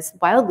illustrator and is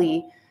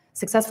wildly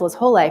successful his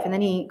whole life. And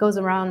then he goes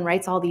around and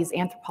writes all these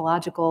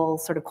anthropological,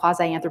 sort of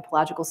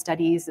quasi-anthropological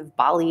studies of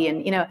Bali.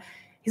 And, you know,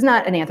 he's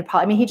not an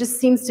anthropologist. I mean, he just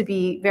seems to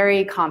be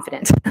very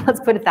confident. Let's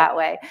put it that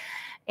way.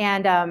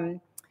 And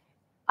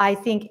I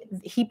think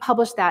he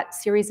published that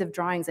series of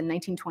drawings in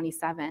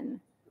 1927,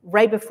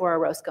 right before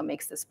Orozco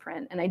makes this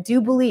print. And I do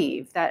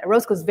believe that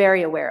Orozco is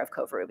very aware of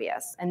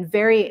Covarrubias and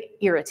very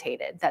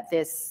irritated that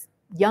this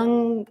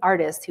young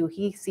artist, who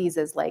he sees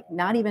as like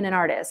not even an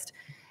artist,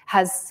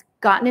 has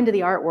gotten into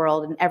the art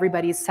world and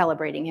everybody's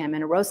celebrating him.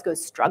 And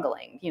Orozco's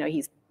struggling. You know,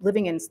 he's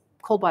living in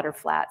cold water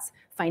flats.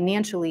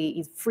 Financially,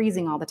 he's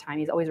freezing all the time.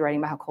 He's always writing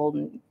about how cold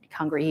and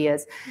hungry he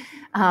is,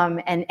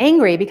 and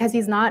angry because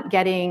he's not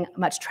getting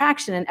much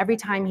traction. And every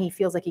time he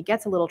feels like he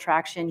gets a little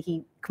traction,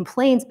 he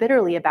complains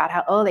bitterly about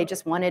how, oh, they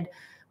just wanted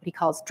what he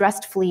calls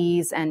dressed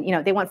fleas, and, you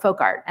know, they want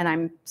folk art. And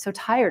I'm so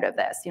tired of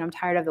this. You know, I'm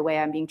tired of the way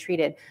I'm being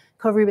treated.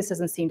 Covarrubias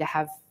doesn't seem to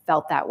have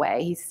felt that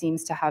way. He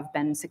seems to have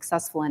been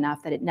successful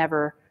enough that it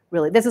never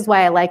really, this is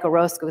why I like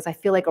Orozco, because I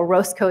feel like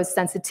Orozco's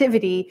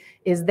sensitivity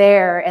is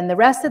there, and the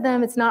rest of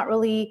them, it's not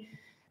really,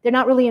 they're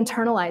not really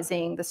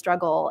internalizing the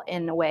struggle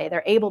in a way.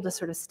 They're able to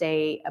sort of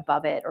stay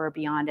above it or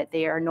beyond it.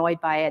 They are annoyed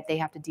by it, they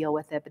have to deal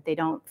with it, but they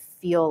don't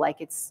feel like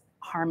it's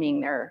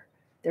harming their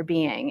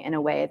being in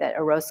a way that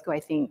Orozco, I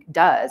think,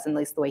 does, at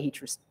least the way he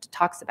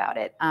talks about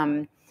it.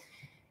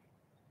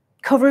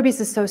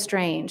 Covarrubias is so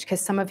strange because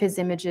some of his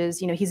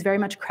images, you know, he's very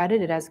much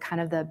credited as kind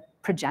of the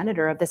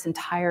progenitor of this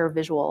entire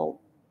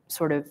visual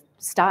sort of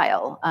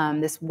style,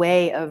 this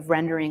way of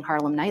rendering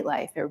Harlem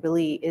nightlife. It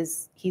really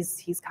is,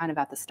 he's kind of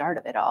at the start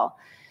of it all.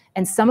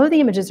 And some of the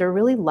images are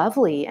really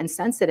lovely and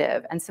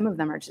sensitive, and some of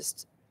them are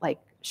just like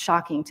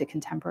shocking to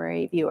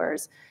contemporary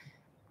viewers.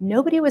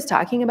 Nobody was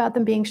talking about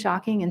them being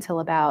shocking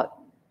until about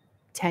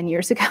 10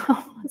 years ago.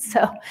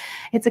 So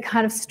it's a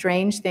kind of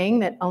strange thing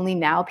that only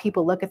now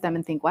people look at them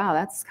and think, wow,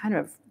 that's kind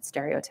of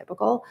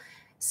stereotypical.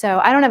 So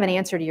I don't have an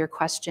answer to your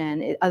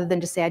question other than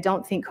to say I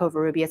don't think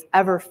Covarrubias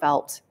ever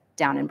felt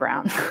down and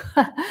brown.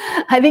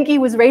 I think he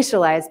was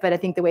racialized, but I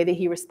think the way that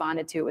he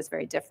responded to it was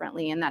very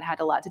differently, and that had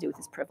a lot to do with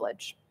his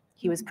privilege.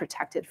 He was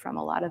protected from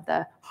a lot of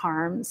the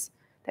harms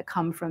that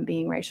come from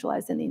being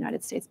racialized in the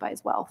United States by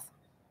his wealth.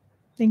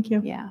 Thank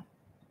you. Yeah,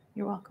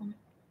 you're welcome.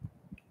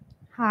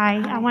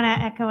 Hi, I want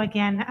to echo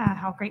again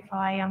how grateful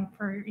I am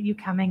for you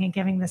coming and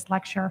giving this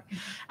lecture.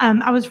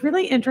 I was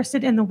really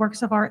interested in the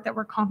works of art that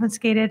were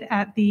confiscated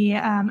at the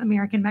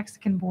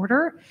American-Mexican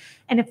border,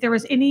 and if there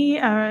was any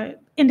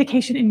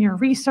indication in your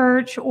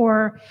research,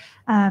 or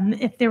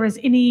if there was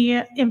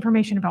any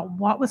information about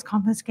what was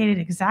confiscated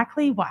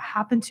exactly, what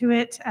happened to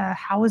it,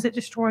 how was it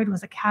destroyed,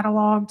 was it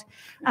cataloged,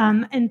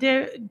 and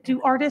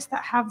do artists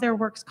that have their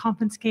works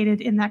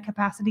confiscated in that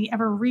capacity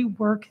ever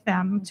rework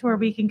them to where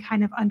we can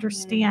kind of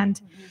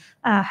understand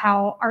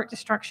how art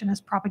destruction as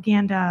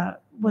propaganda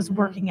was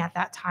working at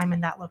that time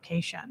in that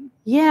location?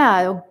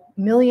 Yeah, a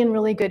million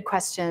really good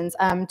questions.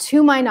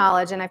 To my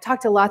knowledge, and I've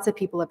talked to lots of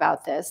people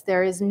about this,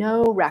 there is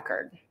no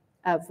record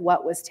of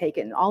what was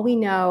taken. All we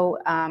know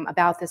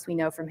about this, we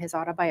know from his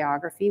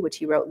autobiography, which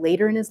he wrote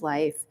later in his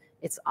life.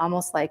 It's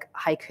almost like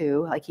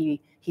haiku, like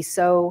it's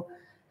so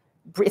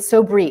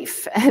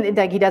brief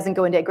that he doesn't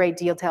go into great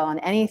detail on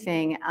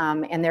anything.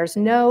 And there's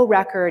no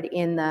record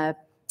in the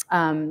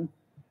on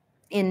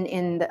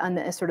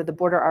the sort of the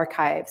border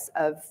archives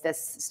of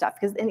this stuff,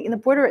 because in the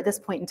border at this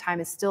point in time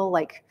is still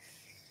like,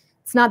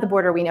 it's not the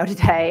border we know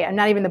today, and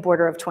not even the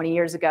border of 20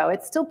 years ago.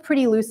 It's still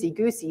pretty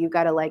loosey-goosey. You've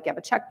got to like have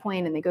a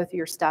checkpoint, and they go through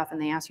your stuff,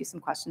 and they ask you some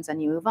questions,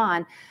 and you move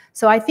on.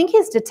 So I think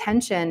his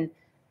detention,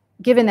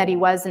 given that he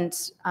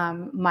wasn't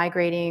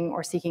migrating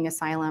or seeking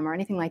asylum or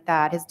anything like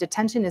that, his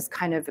detention is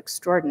kind of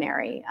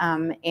extraordinary.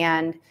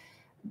 And,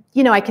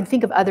 you know, I can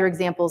think of other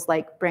examples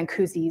like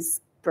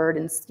Brancusi's bird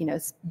and, you know,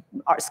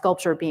 art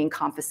sculpture being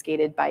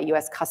confiscated by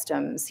U.S.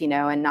 Customs, you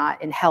know,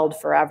 and held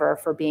forever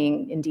for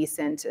being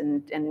indecent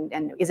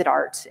and is it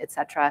art,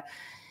 etc.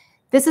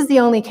 This is the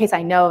only case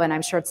I know of, and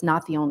I'm sure it's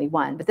not the only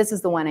one, but this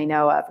is the one I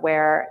know of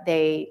where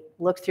they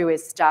looked through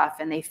his stuff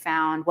and they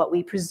found what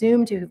we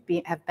presume to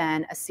have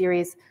been a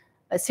series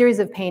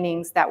of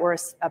paintings that were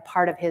a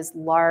part of his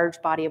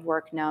large body of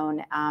work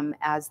known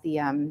as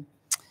the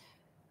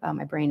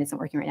my brain isn't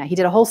working right now. He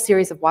did a whole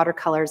series of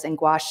watercolors and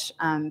gouache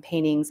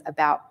paintings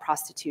about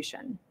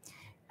prostitution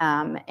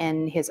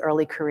in his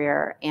early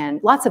career. And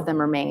lots of them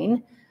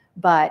remain,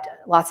 but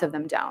lots of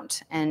them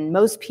don't. And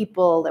most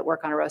people that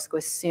work on Orozco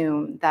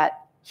assume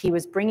that he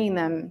was bringing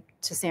them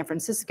to San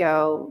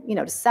Francisco, you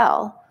know, to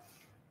sell.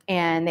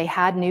 And they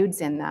had nudes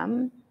in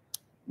them.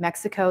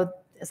 Mexico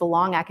is a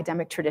long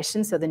academic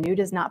tradition, so the nude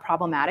is not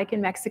problematic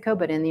in Mexico,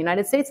 but in the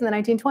United States in the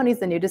 1920s,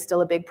 the nude is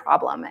still a big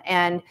problem.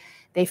 And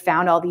they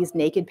found all these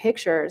naked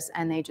pictures,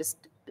 and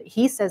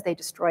he says they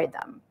destroyed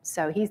them.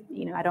 So he,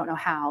 you know, I don't know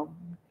how,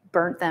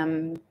 burnt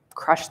them,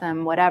 crush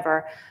them,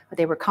 whatever. But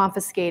they were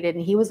confiscated,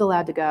 and he was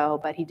allowed to go,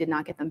 but he did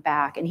not get them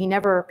back, and he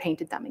never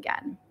painted them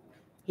again.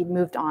 He'd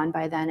moved on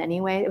by then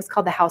anyway. It was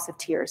called the House of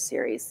Tears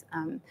series.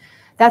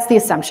 That's the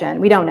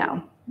assumption. We don't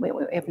know. We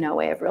have no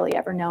way of really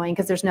ever knowing,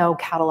 because there's no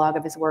catalog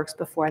of his works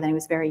before then. He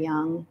was very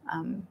young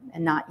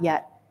and not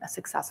yet a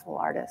successful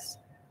artist.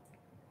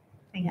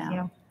 Thank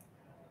you.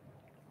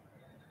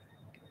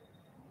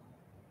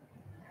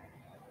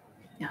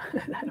 Yeah,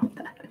 I don't.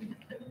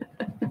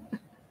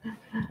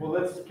 Well,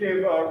 let's give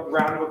a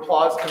round of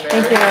applause to Mary.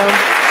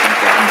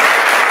 Thank you.